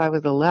them since I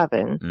was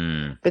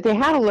 11. But they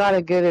had a lot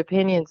of good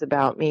opinions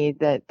about me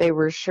that they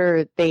were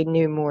sure they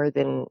knew more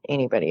than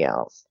anybody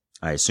else.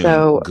 I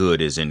assume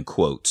good is in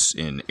quotes,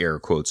 in air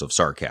quotes of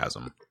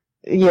sarcasm.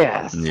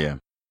 Yes. Yeah.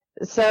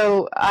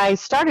 So I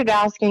started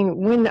asking,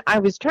 when I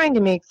was trying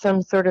to make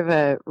some sort of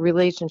a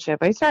relationship,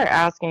 I started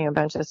asking a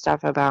bunch of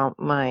stuff about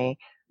my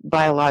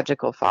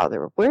biological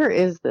father. Where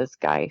is this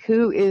guy?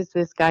 Who is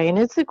this guy? And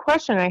it's a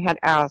question I had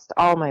asked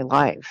all my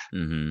life.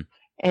 Mm-hmm.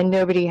 And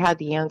nobody had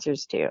the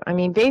answers to. I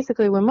mean,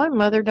 basically, when my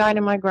mother died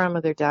and my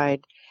grandmother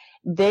died,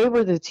 they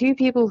were the two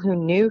people who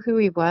knew who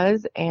he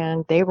was,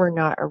 and they were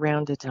not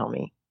around to tell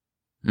me.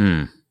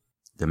 The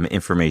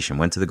information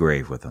went to the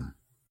grave with them.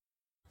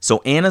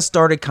 So Anna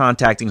started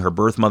contacting her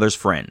birth mother's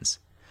friends.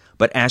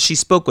 But as she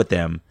spoke with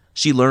them,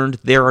 she learned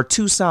there are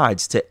two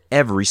sides to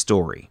every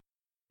story.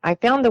 I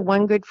found the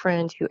one good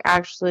friend who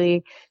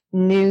actually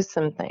knew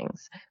some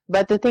things,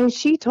 but the things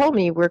she told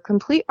me were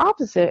complete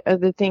opposite of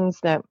the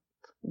things that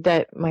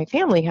my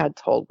family had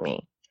told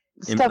me.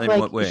 In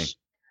what way?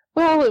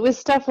 Well, it was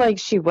stuff like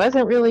she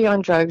wasn't really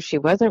on drugs, she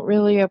wasn't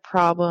really a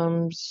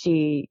problem.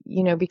 She,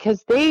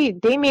 because they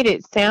made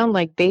it sound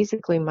like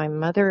basically my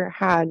mother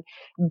had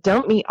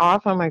dumped me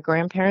off on my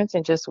grandparents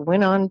and just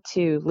went on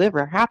to live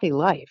her happy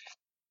life.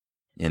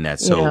 And that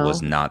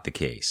was not the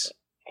case.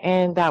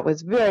 And that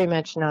was very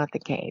much not the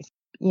case.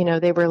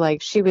 They were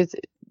like,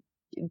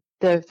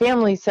 the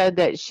family said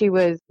that she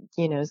was,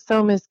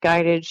 so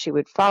misguided. She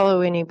would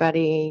follow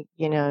anybody.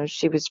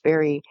 She was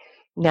very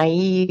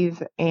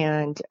naive,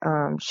 and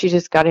she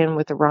just got in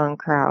with the wrong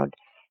crowd.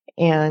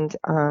 And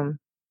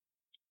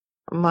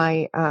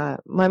my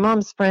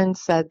mom's friend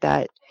said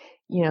that,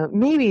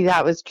 maybe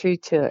that was true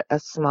to a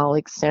small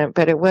extent,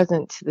 but it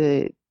wasn't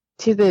to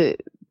the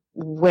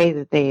way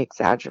that they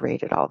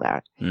exaggerated all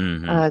that.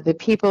 Mm-hmm. The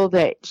people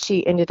that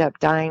she ended up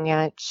dying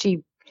at,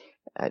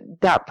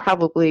 that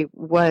probably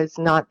was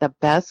not the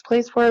best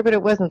place for her, but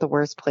it wasn't the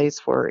worst place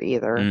for her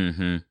either.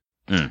 Mm-hmm.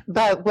 Mm.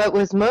 But what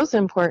was most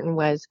important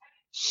was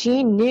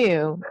she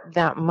knew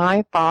that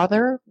my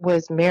father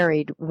was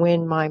married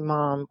when my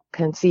mom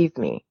conceived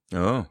me.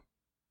 Oh,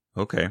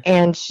 okay.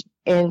 And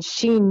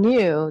she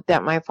knew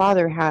that my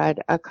father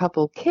had a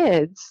couple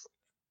kids.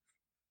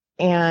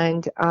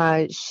 And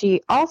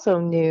she also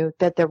knew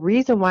that the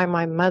reason why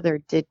my mother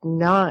did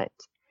not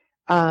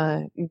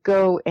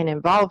go and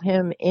involve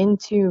him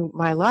into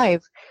my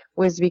life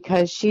was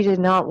because she did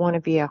not want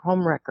to be a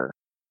homewrecker.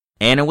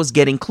 Anna was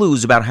getting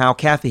clues about how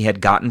Kathy had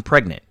gotten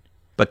pregnant,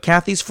 but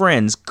Kathy's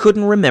friends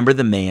couldn't remember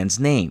the man's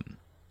name.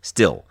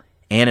 Still,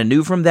 Anna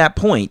knew from that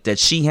point that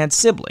she had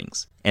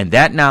siblings, and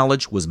that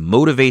knowledge was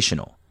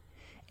motivational.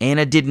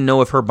 Anna didn't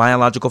know if her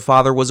biological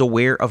father was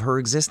aware of her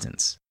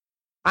existence.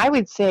 I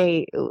would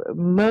say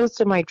most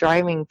of my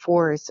driving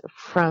force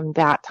from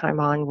that time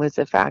on was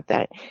the fact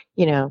that,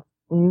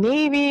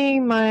 maybe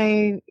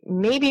my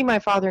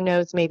father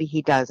knows, maybe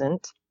he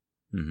doesn't.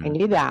 Mm-hmm. I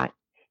knew that,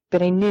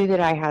 but I knew that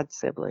I had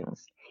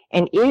siblings.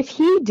 And if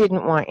he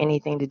didn't want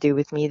anything to do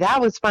with me,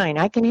 that was fine.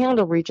 I can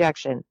handle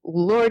rejection.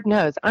 Lord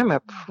knows I'm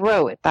a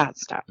pro at that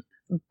stuff.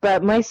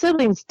 But my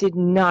siblings did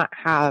not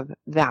have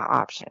that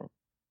option.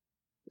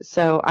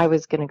 So I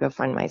was going to go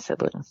find my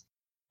siblings.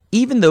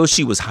 Even though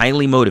she was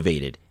highly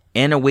motivated,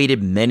 Anna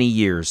waited many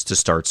years to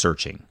start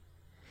searching.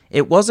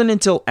 It wasn't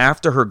until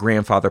after her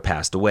grandfather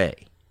passed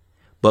away.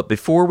 But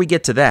before we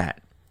get to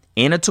that,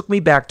 Anna took me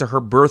back to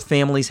her birth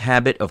family's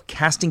habit of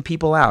casting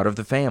people out of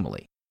the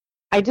family.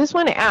 I just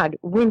want to add,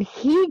 when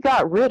he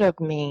got rid of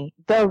me,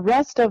 the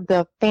rest of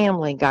the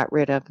family got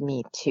rid of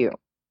me too.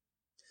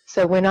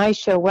 So when I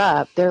show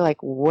up, they're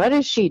like, what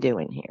is she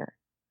doing here?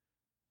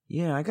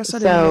 Yeah, I guess I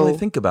didn't really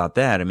think about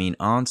that. I mean,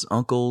 aunts,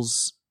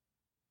 uncles.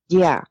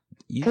 Yeah,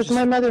 because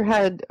my mother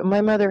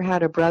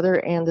had a brother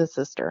and a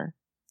sister.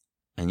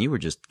 And you were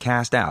just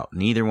cast out.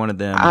 Neither one of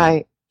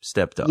them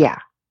stepped up. Yeah.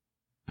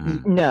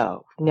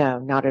 No,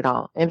 not at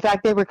all. In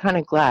fact, they were kind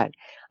of glad.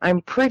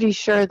 I'm pretty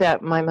sure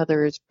that my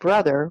mother's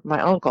brother, my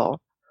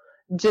uncle,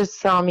 just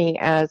saw me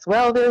as,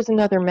 well, there's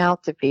another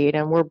mouth to feed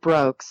and we're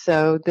broke,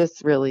 so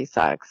this really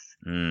sucks.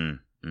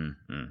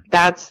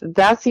 That's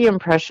the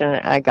impression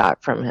I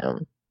got from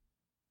him.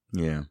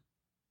 Yeah.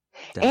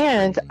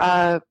 And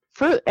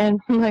and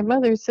my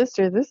mother's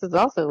sister, this is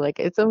also like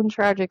its own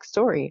tragic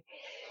story.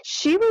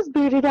 She was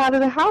booted out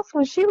of the house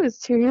when she was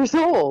 2 years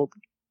old.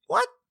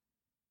 What?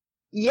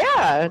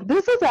 Yeah,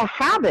 this is a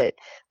habit.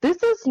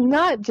 This is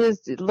not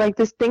just like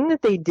this thing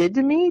that they did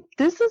to me.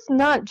 This is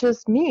not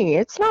just me.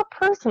 It's not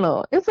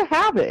personal. It's a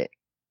habit.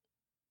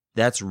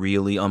 That's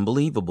really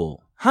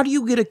unbelievable. How do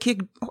you get a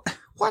kid?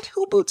 What?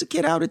 Who boots a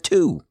kid out at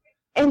 2?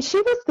 And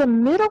she was the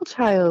middle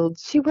child.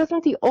 She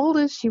wasn't the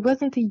oldest. She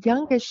wasn't the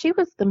youngest. She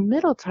was the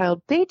middle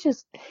child. They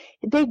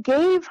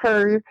gave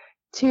her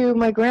to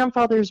my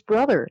grandfather's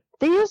brother.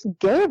 They just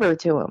gave her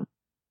to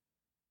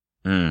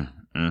him.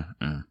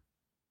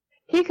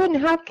 He couldn't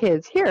have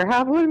kids. Here,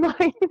 have one of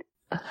mine.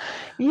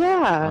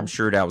 Yeah. I'm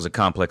sure that was a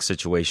complex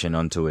situation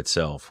unto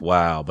itself.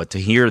 Wow. But to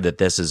hear that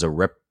this is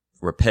a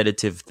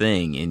repetitive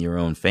thing in your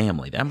own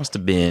family, that must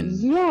have been.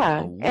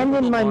 Yeah. And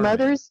then my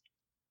mother's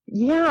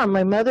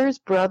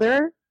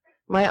brother,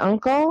 my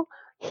uncle,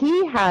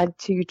 he had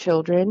 2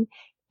 children.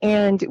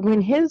 And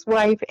when his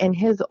wife and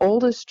his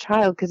oldest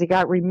child, because he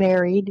got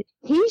remarried,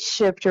 he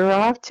shipped her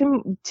off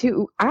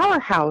to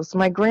our house,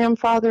 my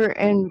grandfather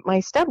and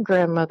my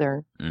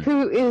step-grandmother,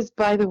 who is,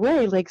 by the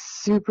way, like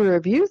super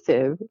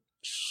abusive.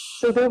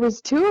 So there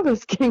was 2 of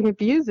us getting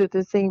abused at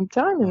the same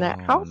time in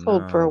that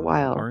household for a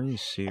while. Are you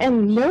serious?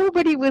 And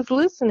nobody was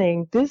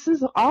listening. This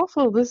is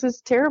awful. This is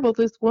terrible.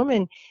 This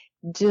woman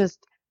just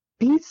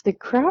beats the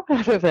crap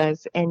out of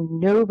us, and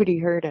nobody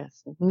heard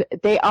us.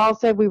 They all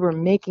said we were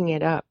making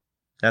it up.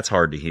 That's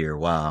hard to hear.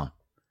 Wow.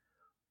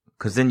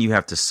 Because then you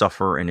have to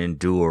suffer and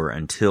endure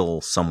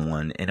until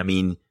someone, and I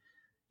mean,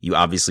 you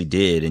obviously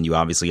did, and you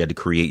obviously had to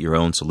create your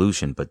own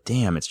solution. But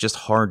damn, it's just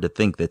hard to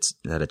think that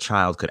a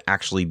child could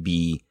actually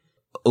be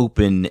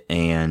open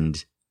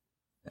and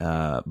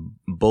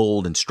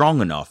bold and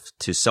strong enough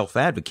to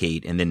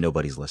self-advocate, and then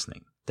nobody's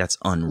listening. That's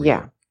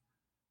unreal.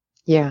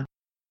 Yeah.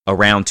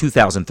 Around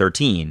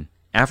 2013,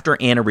 after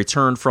Anna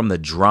returned from the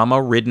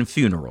drama-ridden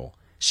funeral,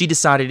 she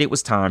decided it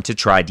was time to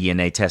try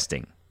DNA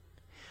testing.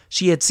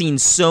 She had seen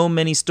so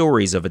many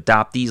stories of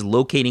adoptees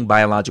locating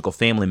biological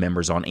family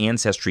members on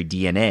Ancestry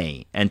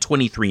DNA and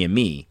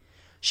 23andMe,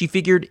 she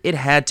figured it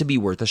had to be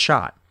worth a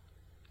shot.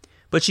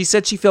 But she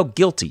said she felt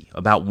guilty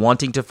about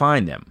wanting to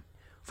find them.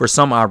 For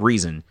some odd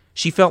reason,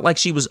 she felt like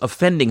she was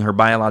offending her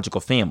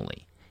biological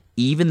family,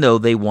 even though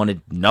they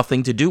wanted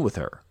nothing to do with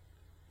her.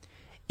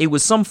 It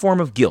was some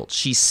form of guilt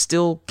she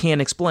still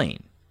can't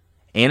explain.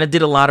 Anna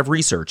did a lot of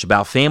research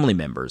about family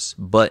members,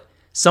 but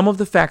some of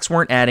the facts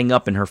weren't adding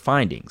up in her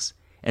findings,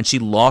 and she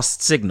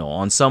lost signal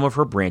on some of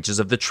her branches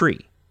of the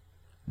tree.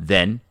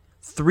 Then,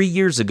 3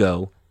 years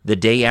ago, the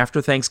day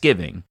after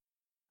Thanksgiving,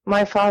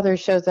 my father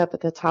shows up at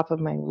the top of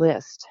my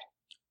list.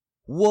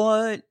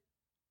 What?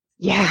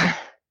 Yeah.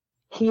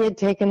 He had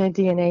taken a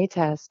DNA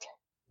test.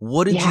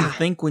 What did you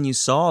think when you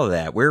saw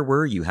that? Where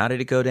were you? How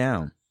did it go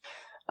down?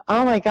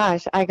 Oh my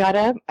gosh. I got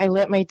up. I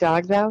let my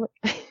dogs out.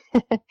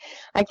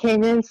 I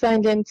came in,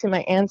 signed into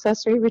my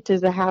Ancestry, which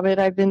is a habit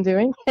I've been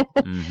doing.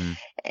 Mm-hmm.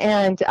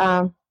 And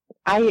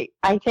I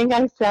think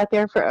I sat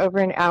there for over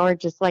an hour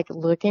just like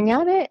looking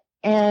at it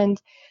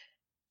and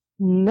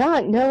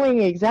not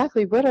knowing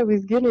exactly what I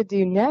was going to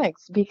do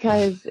next,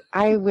 because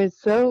I was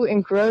so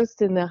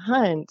engrossed in the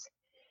hunt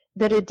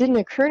that it didn't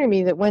occur to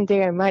me that one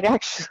day I might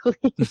actually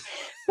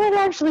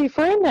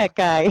find that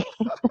guy.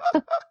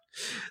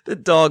 The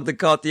dog that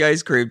caught the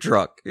ice cream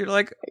truck. You're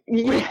like,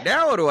 wait, Yeah.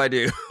 now what do I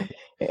do?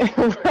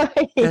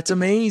 Right. That's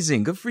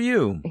amazing. Good for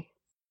you.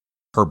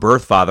 Her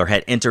birth father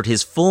had entered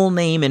his full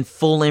name and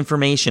full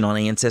information on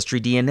Ancestry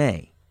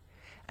DNA.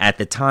 At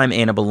the time,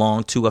 Anna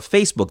belonged to a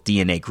Facebook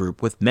DNA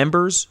group with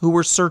members who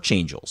were search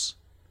angels.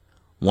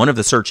 One of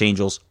the search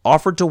angels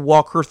offered to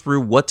walk her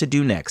through what to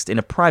do next in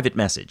a private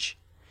message.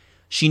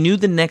 She knew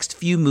the next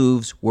few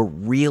moves were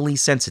really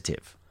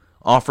sensitive,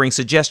 offering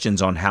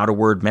suggestions on how to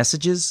word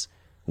messages,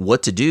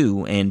 what to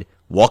do, and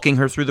walking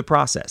her through the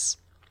process.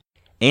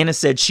 Anna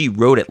said she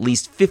wrote at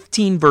least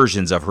 15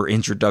 versions of her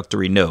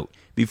introductory note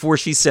before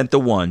she sent the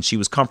one she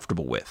was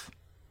comfortable with.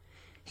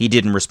 He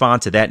didn't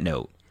respond to that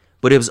note,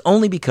 but it was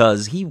only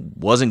because he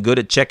wasn't good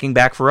at checking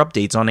back for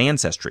updates on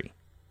Ancestry.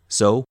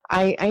 So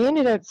I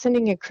ended up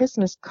sending a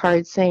Christmas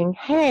card saying,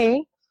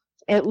 hey,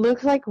 it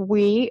looks like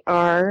we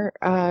are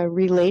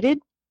related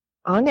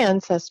on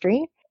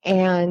Ancestry,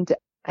 and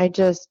I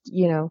just,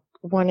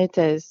 wanted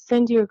to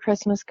send you a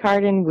Christmas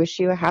card and wish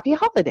you a happy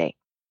holiday.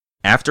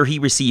 after he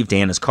received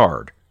Anna's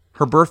card,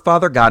 her birth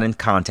father got in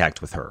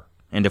contact with her,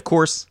 and of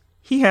course,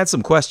 he had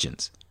some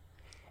questions.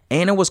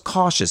 Anna was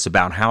cautious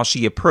about how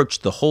she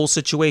approached the whole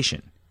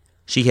situation.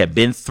 She had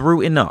been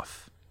through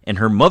enough, and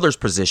her mother's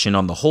position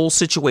on the whole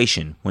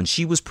situation when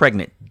she was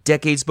pregnant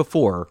decades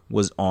before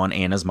was on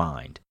Anna's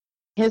mind.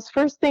 His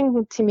first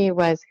thing to me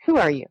was, who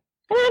are you?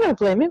 And I don't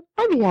blame him.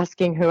 I'd be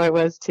asking who I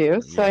was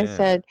too. So I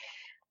said,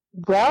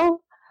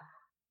 well,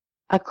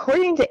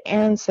 according to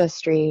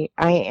Ancestry,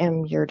 I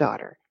am your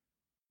daughter.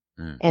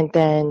 And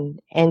then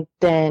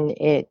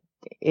it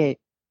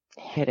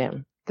hit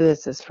him.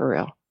 This is for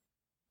real.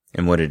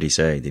 And what did he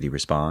say? Did he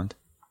respond?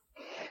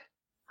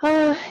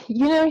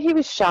 He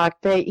was shocked,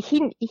 but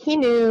he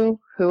knew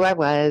who I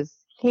was.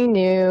 He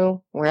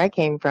knew where I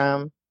came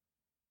from.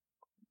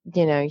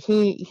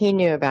 He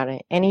knew about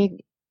it.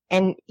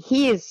 And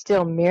he is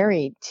still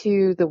married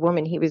to the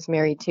woman he was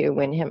married to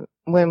when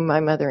my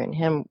mother and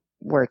him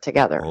were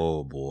together.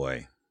 Oh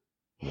boy.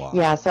 Wow.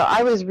 Yeah, so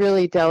I was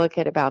really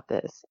delicate about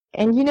this.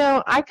 And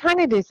I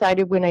kind of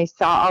decided when I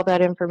saw all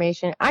that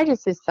information, I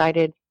just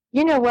decided,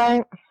 you know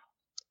what?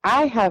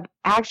 I have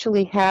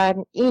actually had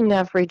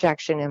enough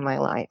rejection in my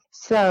life.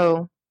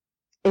 So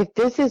if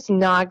this is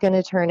not going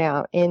to turn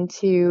out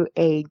into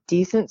a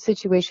decent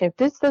situation, if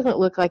this doesn't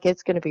look like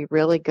it's going to be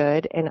really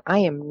good, and I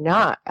am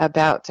not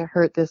about to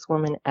hurt this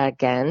woman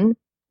again,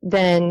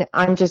 then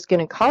I'm just going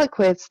to call it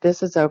quits.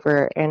 This is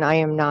over, and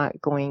I'm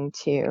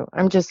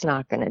just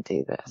not going to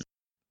do this.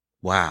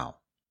 Wow.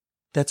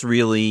 That's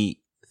really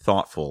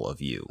thoughtful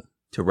of you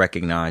to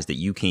recognize that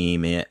you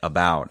came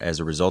about as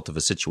a result of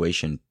a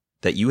situation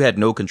that you had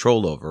no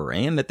control over,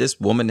 and that this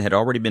woman had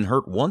already been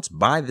hurt once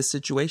by the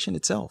situation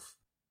itself.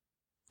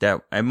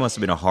 That must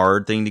have been a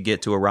hard thing to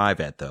get to arrive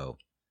at, though.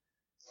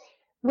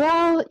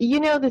 Well,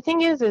 the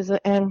thing is,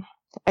 and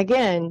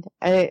again,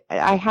 I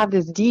have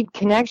this deep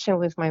connection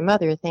with my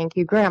mother, thank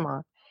you,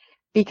 Grandma,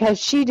 because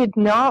she did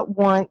not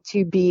want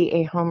to be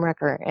a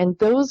homewrecker. And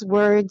those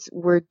words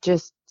were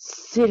just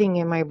sitting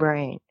in my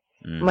brain.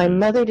 Mm-hmm. My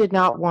mother did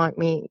not want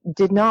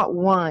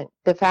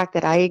the fact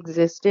that I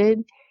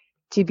existed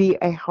to be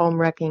a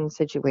home-wrecking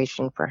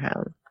situation for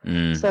him.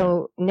 Mm.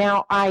 So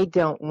now I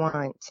don't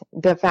want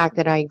the fact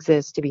that I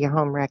exist to be a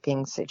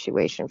home-wrecking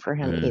situation for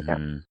him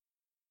either.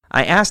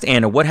 I asked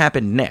Anna what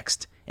happened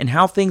next and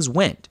how things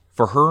went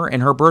for her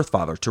and her birth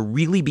father to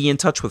really be in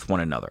touch with one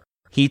another.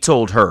 He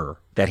told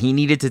her that he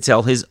needed to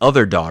tell his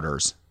other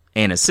daughters,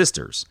 Anna's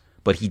sisters,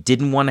 but he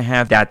didn't want to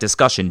have that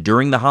discussion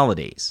during the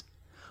holidays.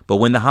 But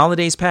when the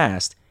holidays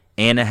passed,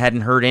 Anna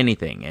hadn't heard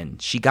anything,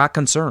 and she got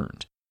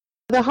concerned.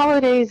 The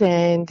holidays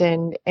end,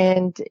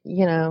 and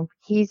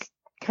he's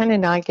kind of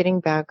not getting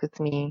back with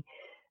me.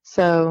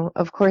 So,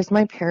 of course,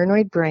 my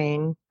paranoid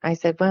brain, I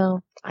said,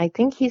 well, I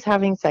think he's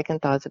having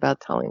second thoughts about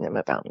telling them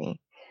about me.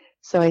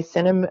 So I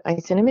sent him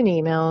an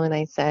email, and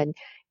I said,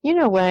 you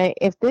know what,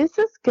 if this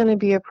is going to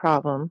be a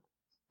problem,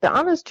 the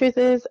honest truth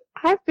is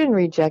I've been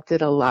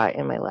rejected a lot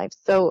in my life.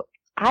 So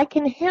I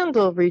can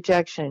handle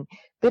rejection,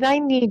 but I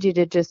need you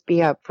to just be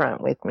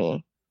upfront with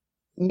me,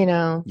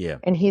 Yeah.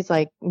 And he's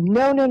like,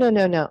 no.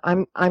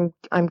 I'm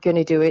going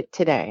to do it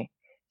today.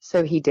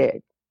 So he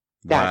did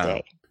that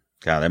day.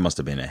 God, that must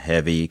have been a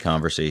heavy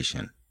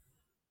conversation.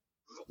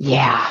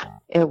 Yeah,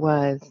 it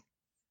was.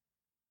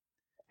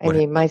 I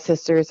mean, my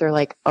sisters are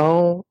like,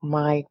 oh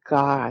my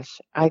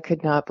gosh, I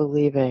could not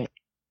believe it.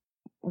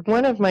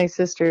 One of my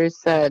sisters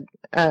said,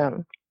 I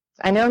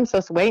know I'm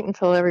supposed to wait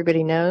until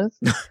everybody knows,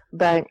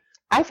 but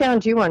I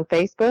found you on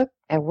Facebook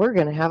and we're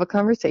going to have a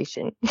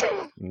conversation.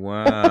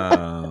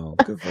 Wow.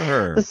 Good for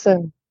her.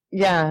 So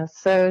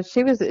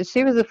she was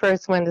the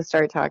first one to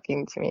start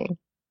talking to me.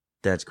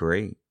 That's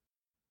great.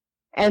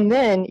 And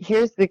then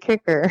here's the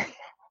kicker.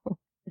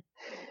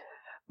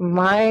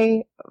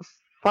 My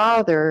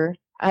father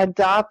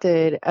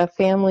adopted a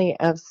family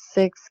of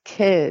 6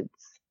 kids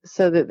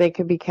so that they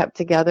could be kept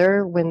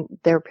together when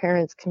their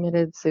parents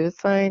committed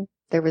suicide.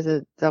 There was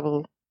a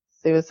double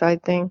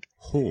suicide thing.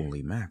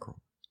 Holy mackerel.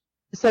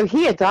 So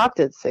he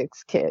adopted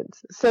 6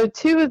 kids. So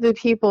 2 of the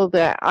people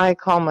that I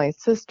call my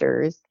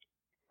sisters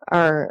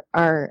are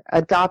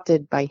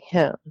adopted by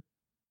him.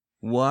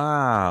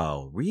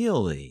 Wow.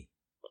 Really?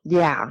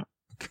 Yeah.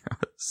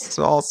 It's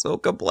all so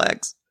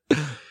complex.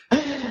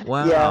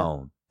 Wow. Yeah.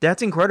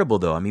 That's incredible,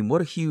 though. I mean,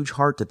 what a huge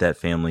heart that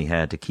family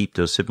had to keep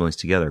those siblings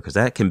together, because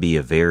that can be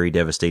a very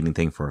devastating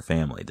thing for a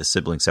family. The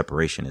sibling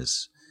separation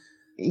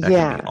can be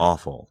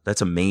awful.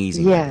 That's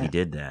amazing that he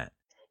did that.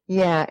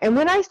 Yeah. And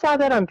when I saw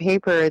that on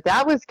paper,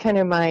 that was kind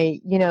of my,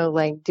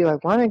 do I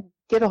want to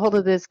get a hold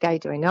of this guy?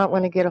 Do I not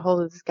want to get a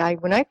hold of this guy?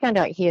 When I found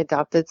out he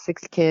adopted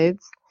 6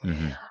 kids,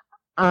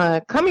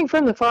 coming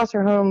from the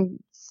foster home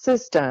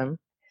system,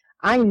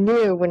 I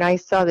knew when I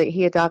saw that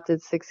he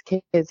adopted 6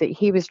 kids that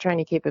he was trying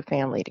to keep a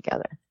family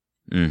together.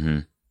 Mm-hmm.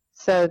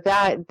 So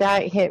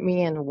that hit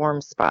me in a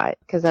warm spot,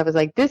 because I was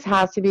like, this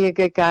has to be a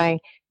good guy.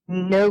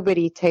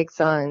 Nobody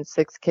takes on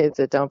 6 kids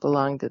that don't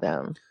belong to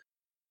them.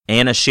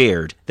 Anna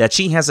shared that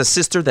she has a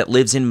sister that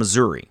lives in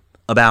Missouri,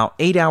 about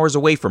 8 hours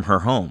away from her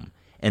home,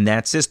 and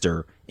that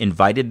sister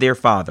invited their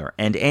father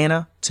and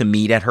Anna to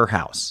meet at her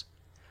house.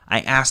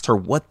 I asked her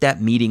what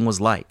that meeting was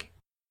like.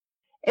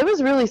 It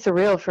was really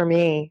surreal for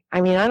me.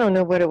 I mean, I don't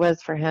know what it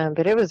was for him,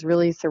 but it was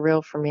really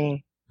surreal for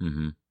me.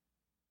 Mm-hmm.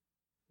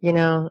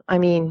 I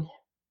mean,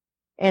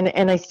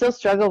 and I still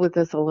struggle with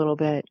this a little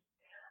bit.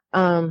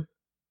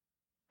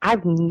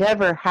 I've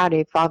never had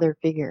a father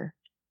figure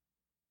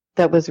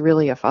that was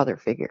really a father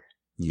figure.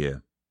 Yeah.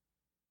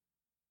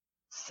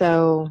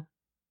 So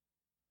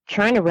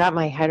trying to wrap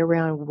my head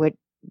around what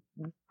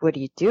do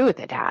you do with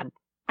a dad?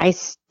 I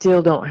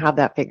still don't have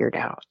that figured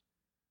out.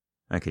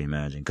 I can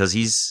imagine, because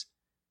he's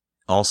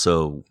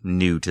also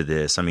new to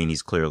this. I mean,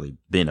 he's clearly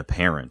been a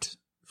parent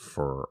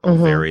for a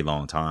very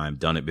long time,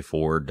 done it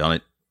before,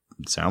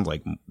 it sounds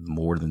like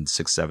more than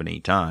 6, 7,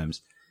 8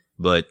 times,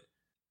 but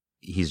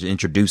he's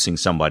introducing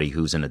somebody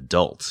who's an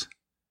adult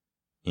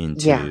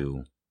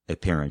into a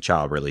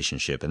parent-child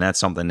relationship. And that's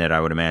something that I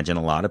would imagine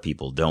a lot of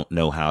people don't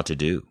know how to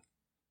do.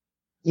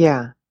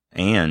 Yeah.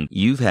 And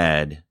you've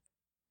had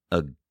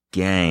a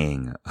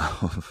gang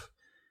of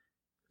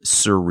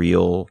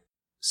surreal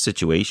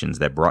situations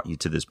that brought you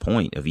to this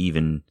point of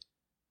even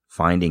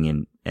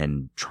finding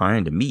and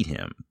trying to meet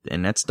him.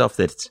 And that's stuff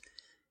that's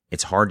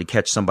it's hard to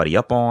catch somebody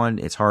up on.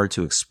 It's hard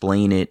to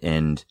explain it.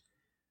 And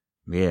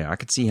yeah, I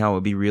could see how it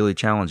would be really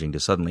challenging to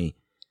suddenly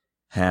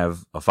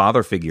have a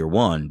father figure,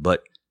 one,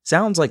 but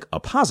sounds like a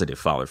positive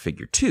father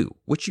figure, two,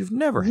 which you've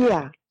never had.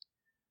 Yeah.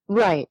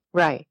 Right.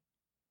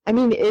 I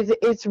mean,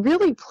 it's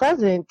really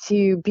pleasant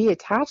to be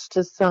attached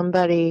to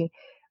somebody.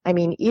 I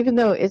mean, even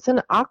though it's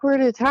an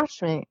awkward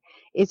attachment,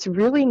 it's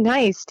really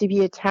nice to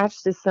be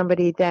attached to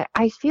somebody that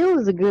I feel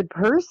is a good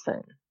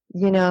person.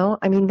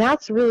 I mean,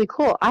 that's really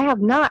cool. I have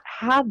not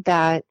had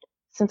that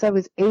since I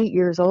was 8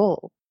 years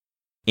old.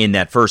 In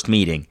that first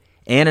meeting,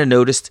 Anna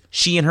noticed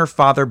she and her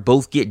father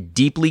both get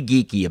deeply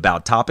geeky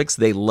about topics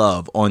they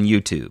love on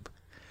YouTube.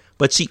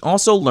 But she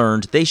also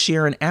learned they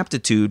share an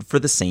aptitude for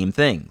the same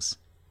things.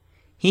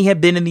 He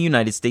had been in the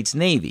United States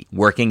Navy,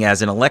 working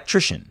as an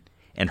electrician,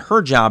 and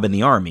her job in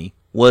the Army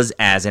was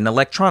as an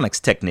electronics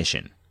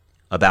technician.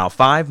 About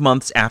 5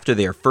 months after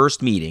their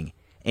first meeting,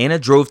 Anna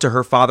drove to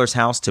her father's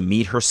house to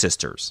meet her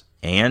sisters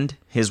and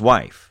his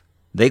wife.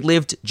 They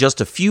lived just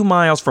a few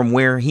miles from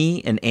where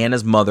he and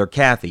Anna's mother,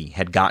 Kathy,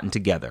 had gotten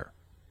together.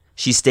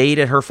 She stayed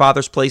at her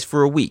father's place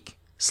for a week,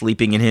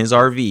 sleeping in his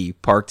RV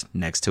parked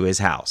next to his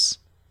house.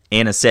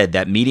 Anna said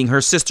that meeting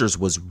her sisters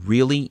was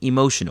really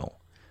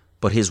emotional,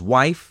 but his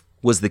wife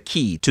was the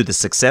key to the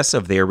success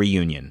of their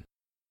reunion.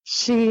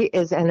 She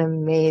is an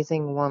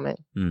amazing woman.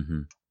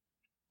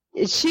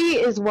 Mm-hmm. She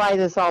is why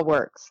this all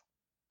works.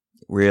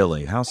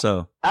 Really? How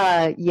so?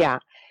 Yeah.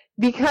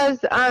 Because,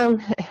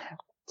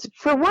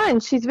 for one,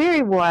 she's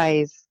very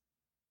wise.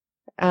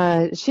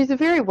 She's a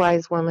very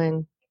wise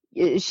woman.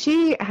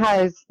 She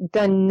has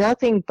done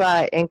nothing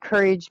but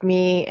encourage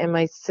me and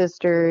my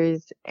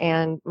sisters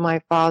and my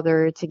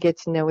father to get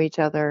to know each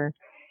other.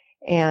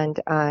 And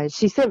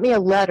she sent me a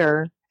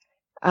letter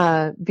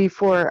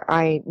before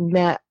I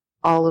met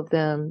all of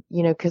them,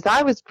 because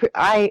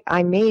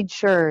I made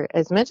sure,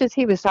 as much as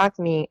he was talking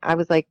to me, I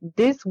was like,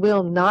 this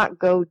will not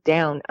go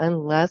down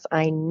unless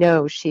I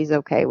know she's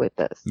okay with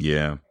this.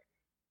 Yeah.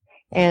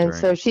 And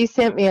right. So she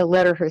sent me a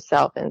letter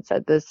herself and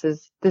said, this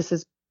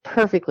is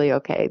perfectly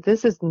okay.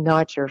 This is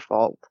not your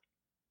fault.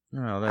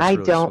 Oh, that's I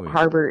really don't sweet.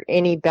 harbor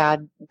any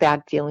bad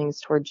feelings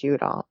towards you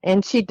at all.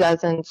 And she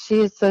doesn't.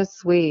 She is so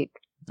sweet.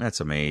 That's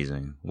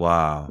amazing.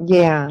 Wow.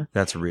 Yeah.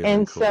 That's really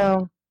and cool.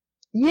 So,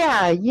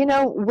 yeah,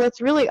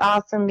 what's really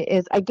awesome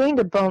is I gained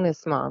a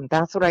bonus mom.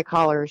 That's what I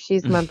call her.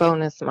 She's my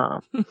bonus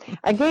mom.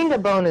 I gained a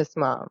bonus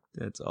mom.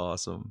 That's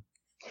awesome.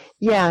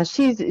 Yeah,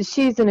 she's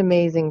an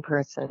amazing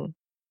person.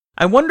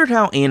 I wondered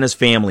how Anna's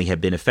family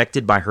had been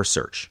affected by her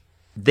search.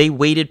 They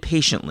waited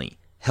patiently,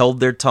 held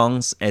their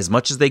tongues as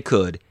much as they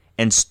could,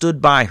 and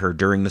stood by her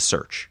during the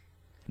search.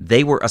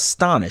 They were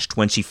astonished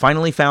when she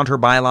finally found her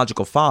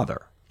biological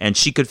father, and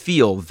she could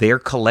feel their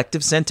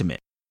collective sentiment.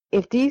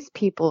 If these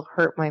people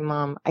hurt my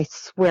mom, I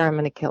swear I'm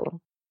going to kill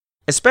them.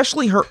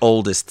 Especially her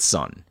oldest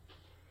son.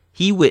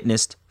 He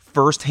witnessed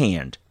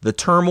firsthand the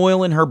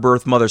turmoil in her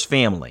birth mother's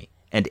family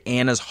and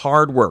Anna's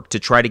hard work to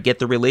try to get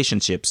the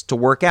relationships to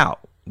work out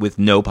with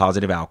no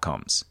positive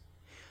outcomes.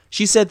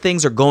 She said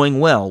things are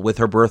going well with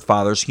her birth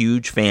father's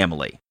huge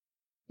family.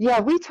 Yeah,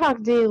 we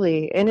talk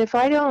daily, and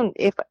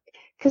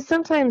because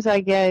sometimes I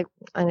get,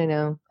 I don't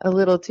know, a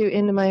little too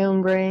into my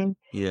own brain.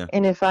 Yeah.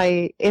 And if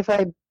I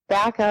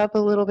back up a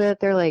little bit,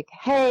 they're like,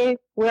 hey,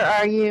 where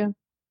are you?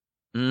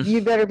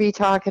 You better be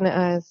talking to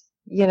us,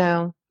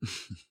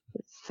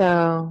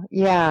 So,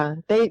 yeah,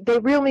 they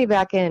reel me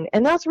back in.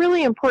 And that's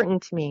really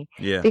important to me.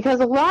 Yeah. Because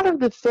a lot of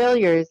the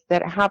failures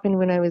that happened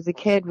when I was a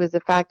kid was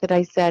the fact that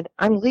I said,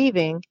 I'm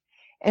leaving.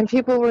 And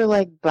people were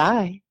like,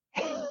 bye.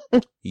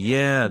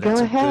 Yeah, that's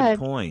Go a ahead.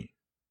 good point.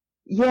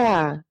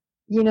 Yeah.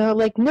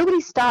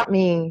 Nobody stopped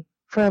me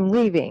from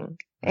leaving.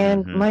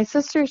 And my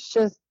sisters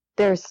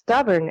they're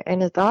stubborn,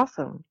 and it's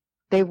awesome.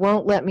 They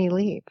won't let me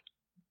leave.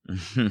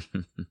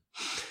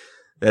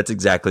 That's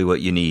exactly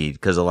what you need,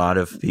 because a lot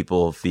of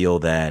people feel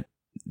that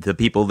the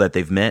people that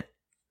they've met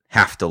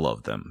have to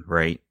love them,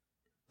 right?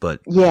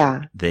 But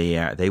yeah,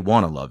 they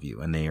want to love you,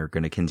 and they are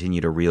going to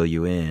continue to reel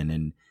you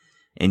in.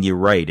 And you're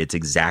right, it's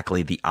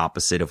exactly the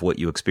opposite of what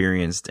you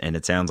experienced, and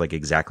it sounds like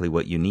exactly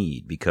what you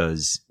need,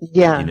 because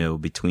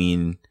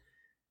between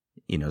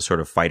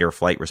sort of fight or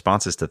flight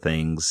responses to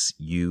things,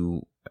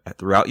 you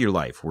throughout your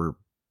life were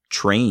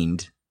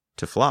trained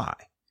to fly.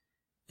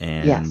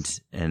 And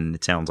yes. And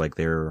it sounds like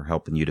they're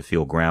helping you to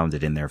feel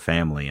grounded in their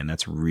family, and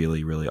that's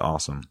really, really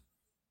awesome.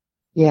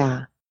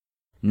 Yeah.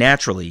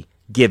 Naturally,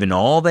 given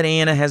all that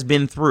Anna has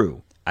been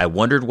through, I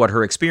wondered what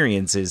her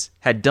experiences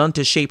had done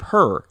to shape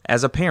her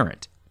as a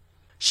parent.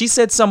 She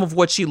said some of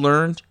what she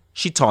learned,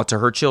 she taught to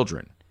her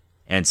children,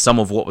 and some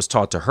of what was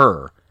taught to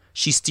her,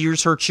 she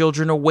steers her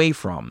children away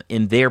from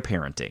in their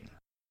parenting.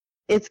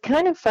 It's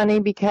kind of funny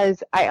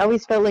because I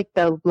always felt like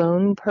the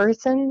lone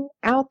person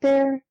out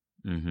there.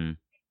 Mm-hmm.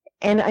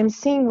 And I'm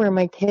seeing where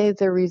my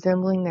kids are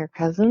resembling their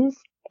cousins.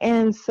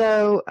 And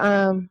so,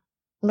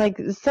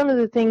 some of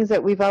the things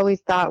that we've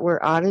always thought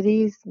were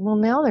oddities, well,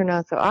 now they're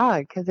not so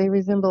odd because they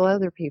resemble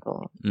other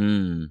people.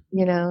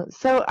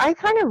 So I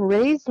kind of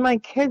raised my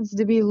kids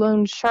to be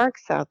lone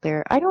sharks out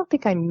there. I don't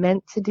think I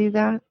meant to do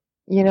that.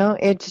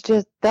 It's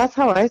just, that's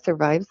how I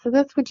survived. So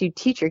that's what you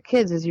teach your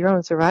kids, is your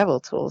own survival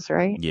tools,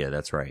 right? Yeah,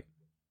 that's right.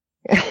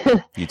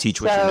 You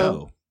teach what you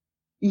know.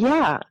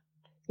 Yeah.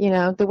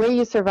 The way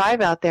you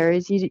survive out there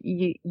is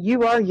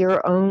you are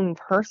your own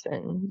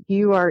person.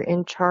 You are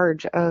in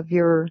charge of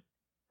your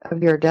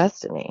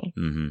destiny.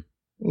 Mm-hmm.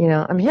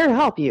 I'm here to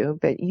help you,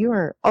 but you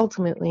are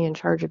ultimately in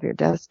charge of your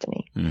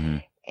destiny. Mm-hmm.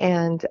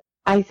 And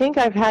I think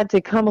I've had to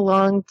come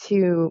along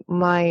to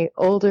my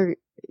older,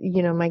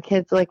 my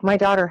kids, like my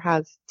daughter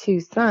has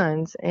 2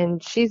 sons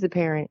and she's a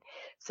parent.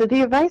 So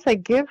the advice I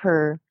give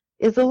her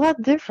is a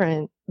lot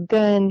different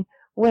than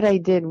what I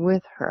did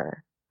with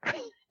her.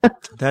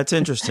 That's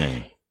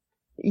interesting.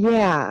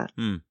 Yeah.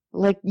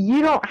 Like,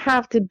 you don't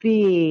have to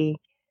be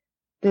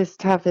this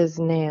tough as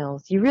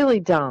nails. You really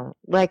don't.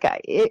 Like,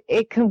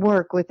 it can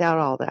work without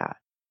all that.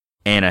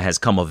 Anna has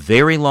come a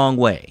very long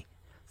way.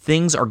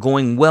 Things are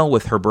going well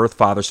with her birth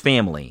father's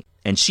family,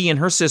 and she and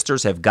her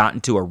sisters have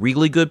gotten to a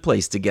really good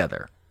place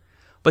together.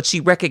 But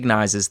she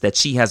recognizes that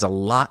she has a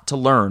lot to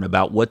learn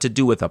about what to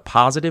do with a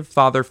positive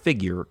father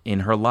figure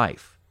in her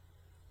life.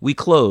 We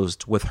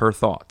closed with her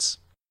thoughts.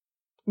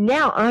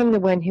 now I'm the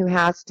one who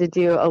has to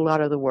do a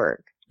lot of the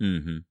work.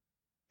 Mm-hmm.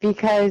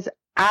 Because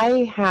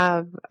I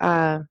have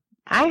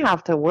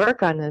to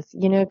work on this,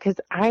 because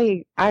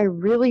I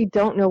really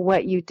don't know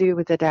what you do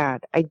with a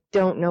dad. I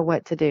don't know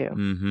what to do.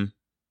 Mm-hmm.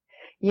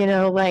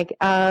 Like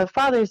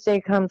Father's Day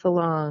comes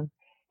along,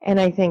 and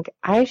I think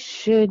I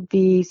should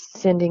be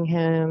sending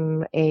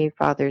him a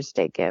Father's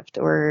Day gift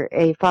or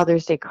a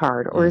Father's Day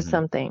card or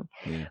something.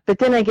 Yeah. But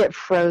then I get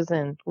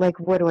frozen. Like,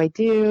 what do I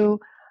do?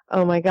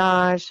 Oh my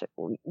gosh,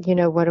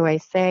 what do I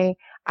say?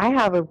 I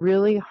have a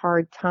really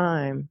hard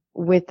time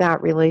with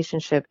that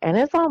relationship, and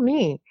it's all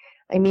me.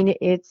 I mean,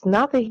 it's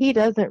not that he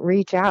doesn't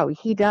reach out.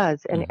 He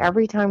does, and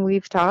every time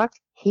we've talked,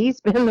 he's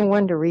been the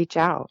one to reach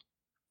out.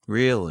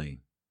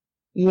 Really?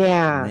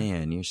 Yeah.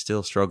 Man, you're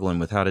still struggling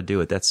with how to do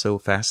it. That's so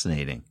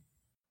fascinating.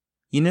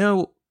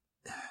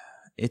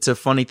 It's a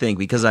funny thing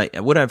because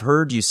what I've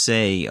heard you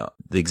say,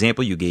 the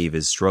example you gave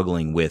is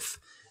struggling with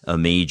a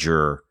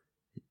major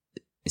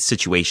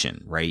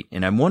situation, right?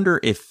 And I wonder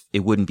if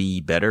it wouldn't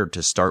be better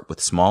to start with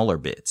smaller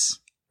bits,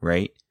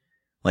 right?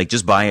 Like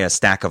just buy a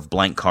stack of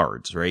blank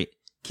cards, right?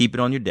 Keep it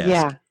on your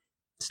desk,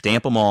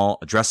 stamp them all,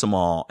 address them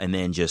all, and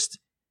then just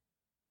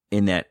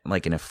in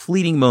a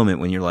fleeting moment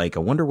when you're like, I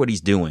wonder what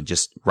he's doing,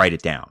 just write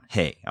it down.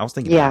 Hey, I was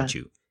thinking about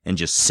you, and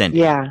just send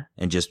it,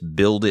 and just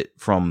build it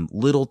from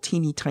little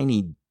teeny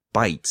tiny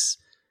bites,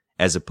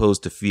 as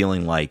opposed to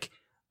feeling like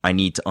I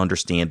need to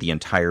understand the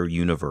entire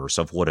universe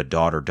of what a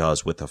daughter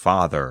does with a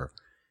father.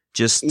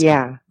 Just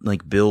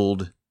like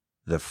build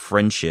the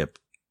friendship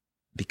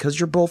because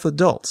you're both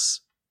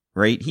adults,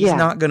 right? He's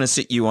not going to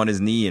sit you on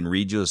his knee and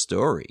read you a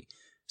story.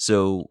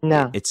 So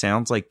it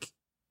sounds like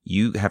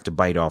you have to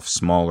bite off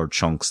smaller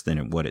chunks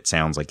than what it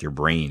sounds like your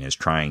brain is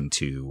trying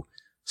to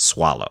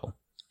swallow.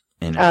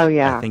 And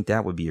I think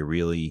that would be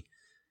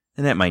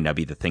and that might not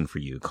be the thing for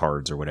you,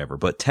 cards or whatever,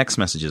 but text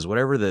messages,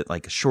 whatever,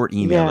 like a short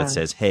email that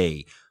says,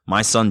 hey,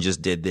 my son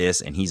just did this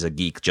and he's a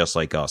geek just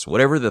like us.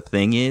 Whatever the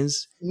thing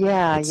is,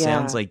 it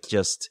sounds like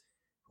just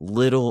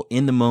little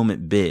in the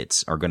moment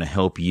bits are going to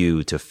help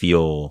you to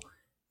feel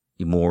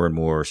more and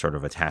more sort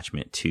of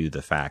attachment to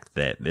the fact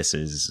that this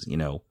is,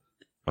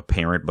 a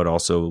parent, but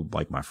also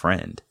like my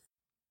friend.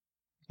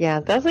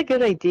 Yeah, that's a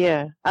good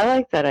idea. I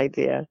like that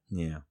idea.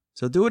 Yeah.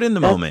 So do it in the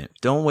moment.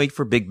 Don't wait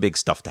for big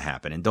stuff to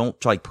happen, and don't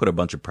put a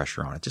bunch of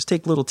pressure on it. Just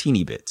take little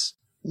teeny bits.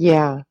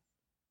 Yeah.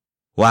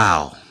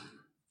 Wow.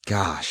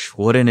 Gosh,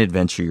 what an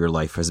adventure your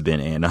life has been,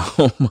 Anna.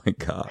 Oh my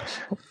gosh.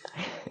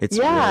 It's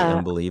really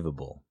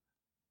unbelievable.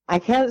 I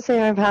can't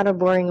say I've had a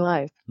boring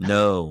life.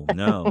 No.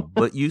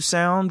 But you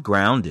sound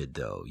grounded,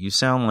 though. You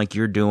sound like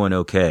you're doing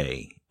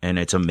okay. And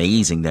it's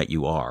amazing that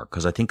you are,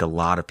 because I think a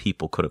lot of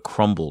people could have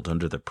crumbled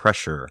under the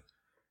pressure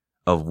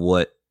of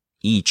what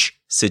each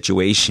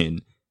situation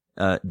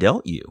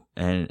dealt you.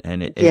 And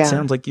it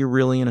sounds like you're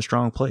really in a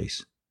strong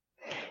place.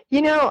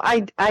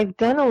 I've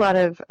done a lot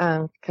of,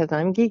 because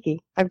I'm geeky,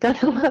 I've done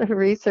a lot of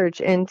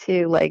research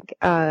into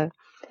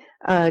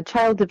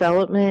child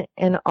development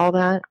and all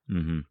that.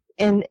 Mm-hmm.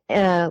 And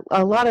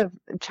a lot of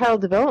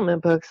child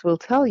development books will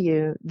tell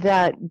you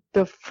that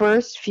the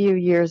first few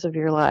years of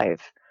your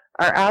life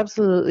are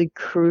absolutely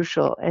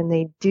crucial, and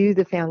they do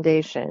the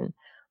foundation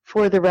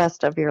for the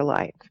rest of your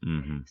life.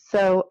 Mm-hmm.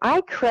 So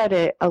I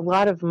credit a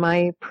lot of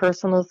my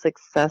personal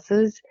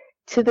successes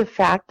to the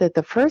fact that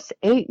the first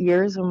 8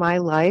 years of my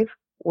life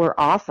were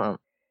awesome.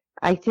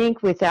 I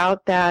think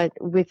without that,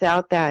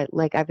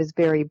 like I was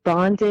very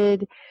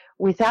bonded.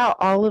 Without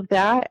all of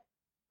that,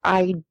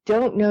 I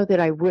don't know that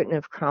I wouldn't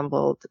have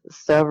crumbled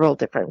several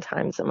different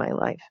times in my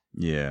life.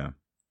 Yeah.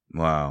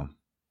 Wow.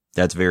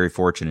 That's very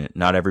fortunate.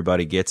 Not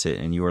everybody gets it,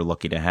 and you are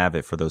lucky to have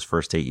it for those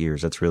first 8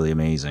 years. That's really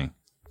amazing.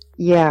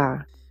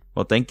 Yeah.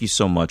 Well, thank you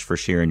so much for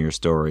sharing your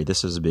story.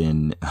 This has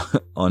been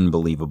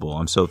unbelievable.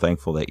 I'm so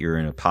thankful that you're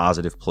in a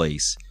positive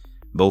place,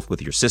 both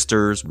with your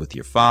sisters, with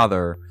your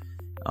father.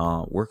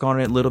 Work on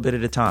it a little bit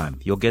at a time.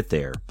 You'll get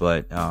there.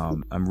 But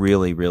I'm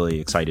really, really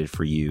excited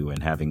for you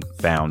and having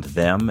found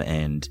them,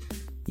 and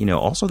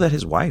also that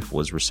his wife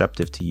was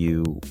receptive to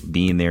you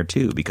being there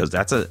too, because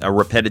that's a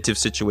repetitive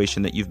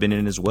situation that you've been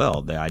in as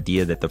well. The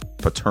idea that the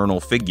paternal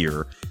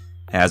figure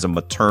has a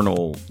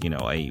maternal,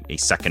 a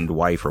second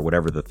wife or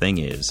whatever the thing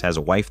is, has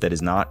a wife that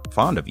is not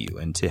fond of you.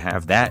 And to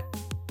have that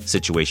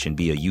situation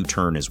be a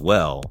U-turn as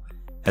well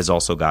has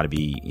also got to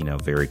be,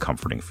 very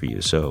comforting for you.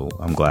 So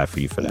I'm glad for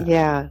you for that.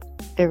 Yeah,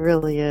 it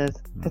really is.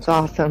 It's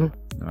awesome.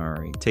 All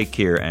right. Take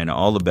care, and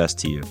all the best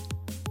to you.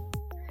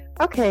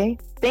 Okay.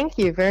 Thank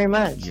you very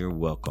much. You're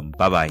welcome.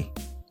 Bye-bye.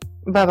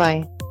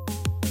 Bye-bye.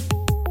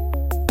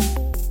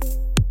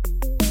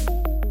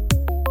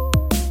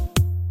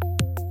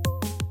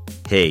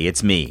 Hey,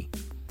 it's me.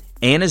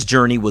 Anna's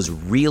journey was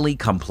really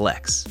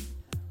complex.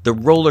 The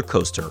roller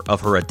coaster of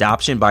her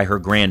adoption by her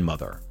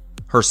grandmother,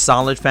 her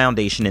solid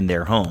foundation in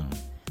their home,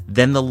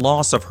 then the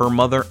loss of her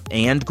mother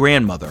and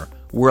grandmother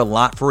were a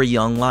lot for a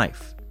young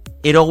life.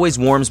 It always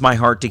warms my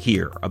heart to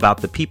hear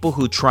about the people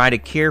who try to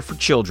care for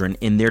children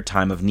in their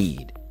time of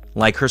need,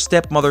 like her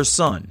stepmother's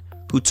son,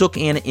 who took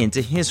Anna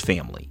into his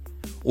family,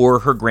 or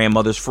her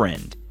grandmother's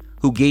friend,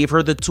 who gave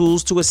her the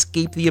tools to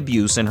escape the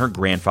abuse in her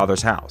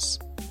grandfather's house.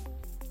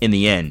 In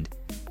the end,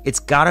 it's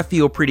gotta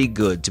feel pretty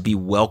good to be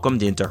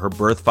welcomed into her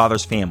birth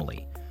father's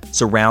family,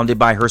 surrounded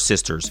by her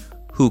sisters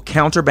who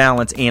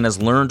counterbalance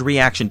Anna's learned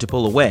reaction to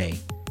pull away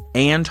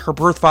and her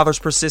birth father's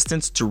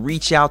persistence to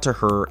reach out to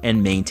her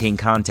and maintain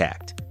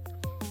contact.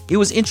 It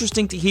was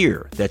interesting to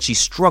hear that she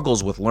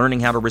struggles with learning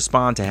how to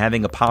respond to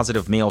having a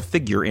positive male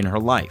figure in her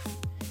life,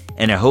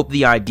 and I hope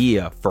the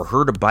idea for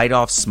her to bite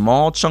off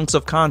small chunks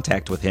of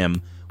contact with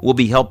him will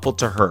be helpful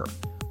to her,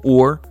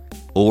 or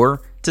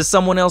to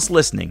someone else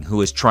listening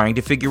who is trying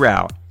to figure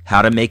out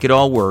how to make it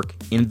all work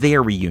in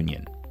their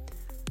reunion.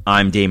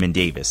 I'm Damon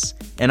Davis,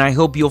 and I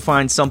hope you'll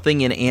find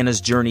something in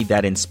Anna's journey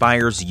that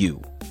inspires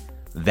you,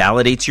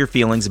 validates your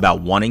feelings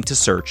about wanting to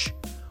search,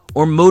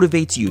 or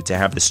motivates you to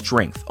have the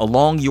strength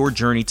along your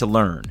journey to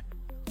learn,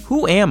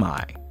 who am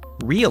I,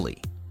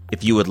 really?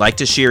 If you would like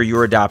to share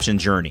your adoption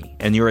journey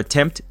and your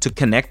attempt to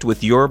connect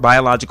with your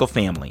biological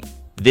family,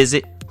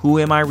 visit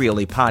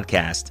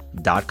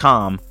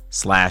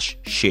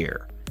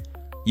whoamireally.podcast.com/share.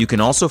 You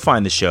can also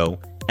find the show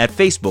at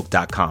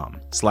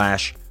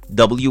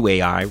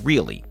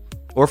facebook.com/WAIReally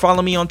or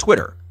follow me on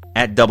Twitter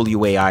at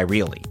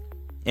WAIReally.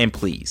 And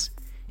please,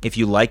 if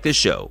you like this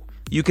show,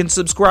 you can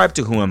subscribe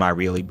to Who Am I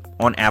Really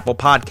on Apple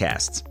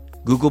Podcasts,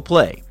 Google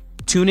Play,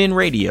 TuneIn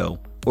Radio,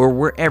 or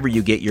wherever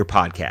you get your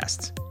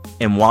podcasts.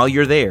 And while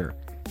you're there,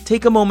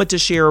 take a moment to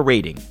share a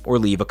rating or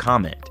leave a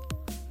comment.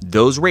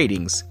 Those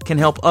ratings can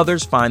help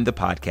others find the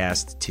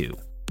podcast too.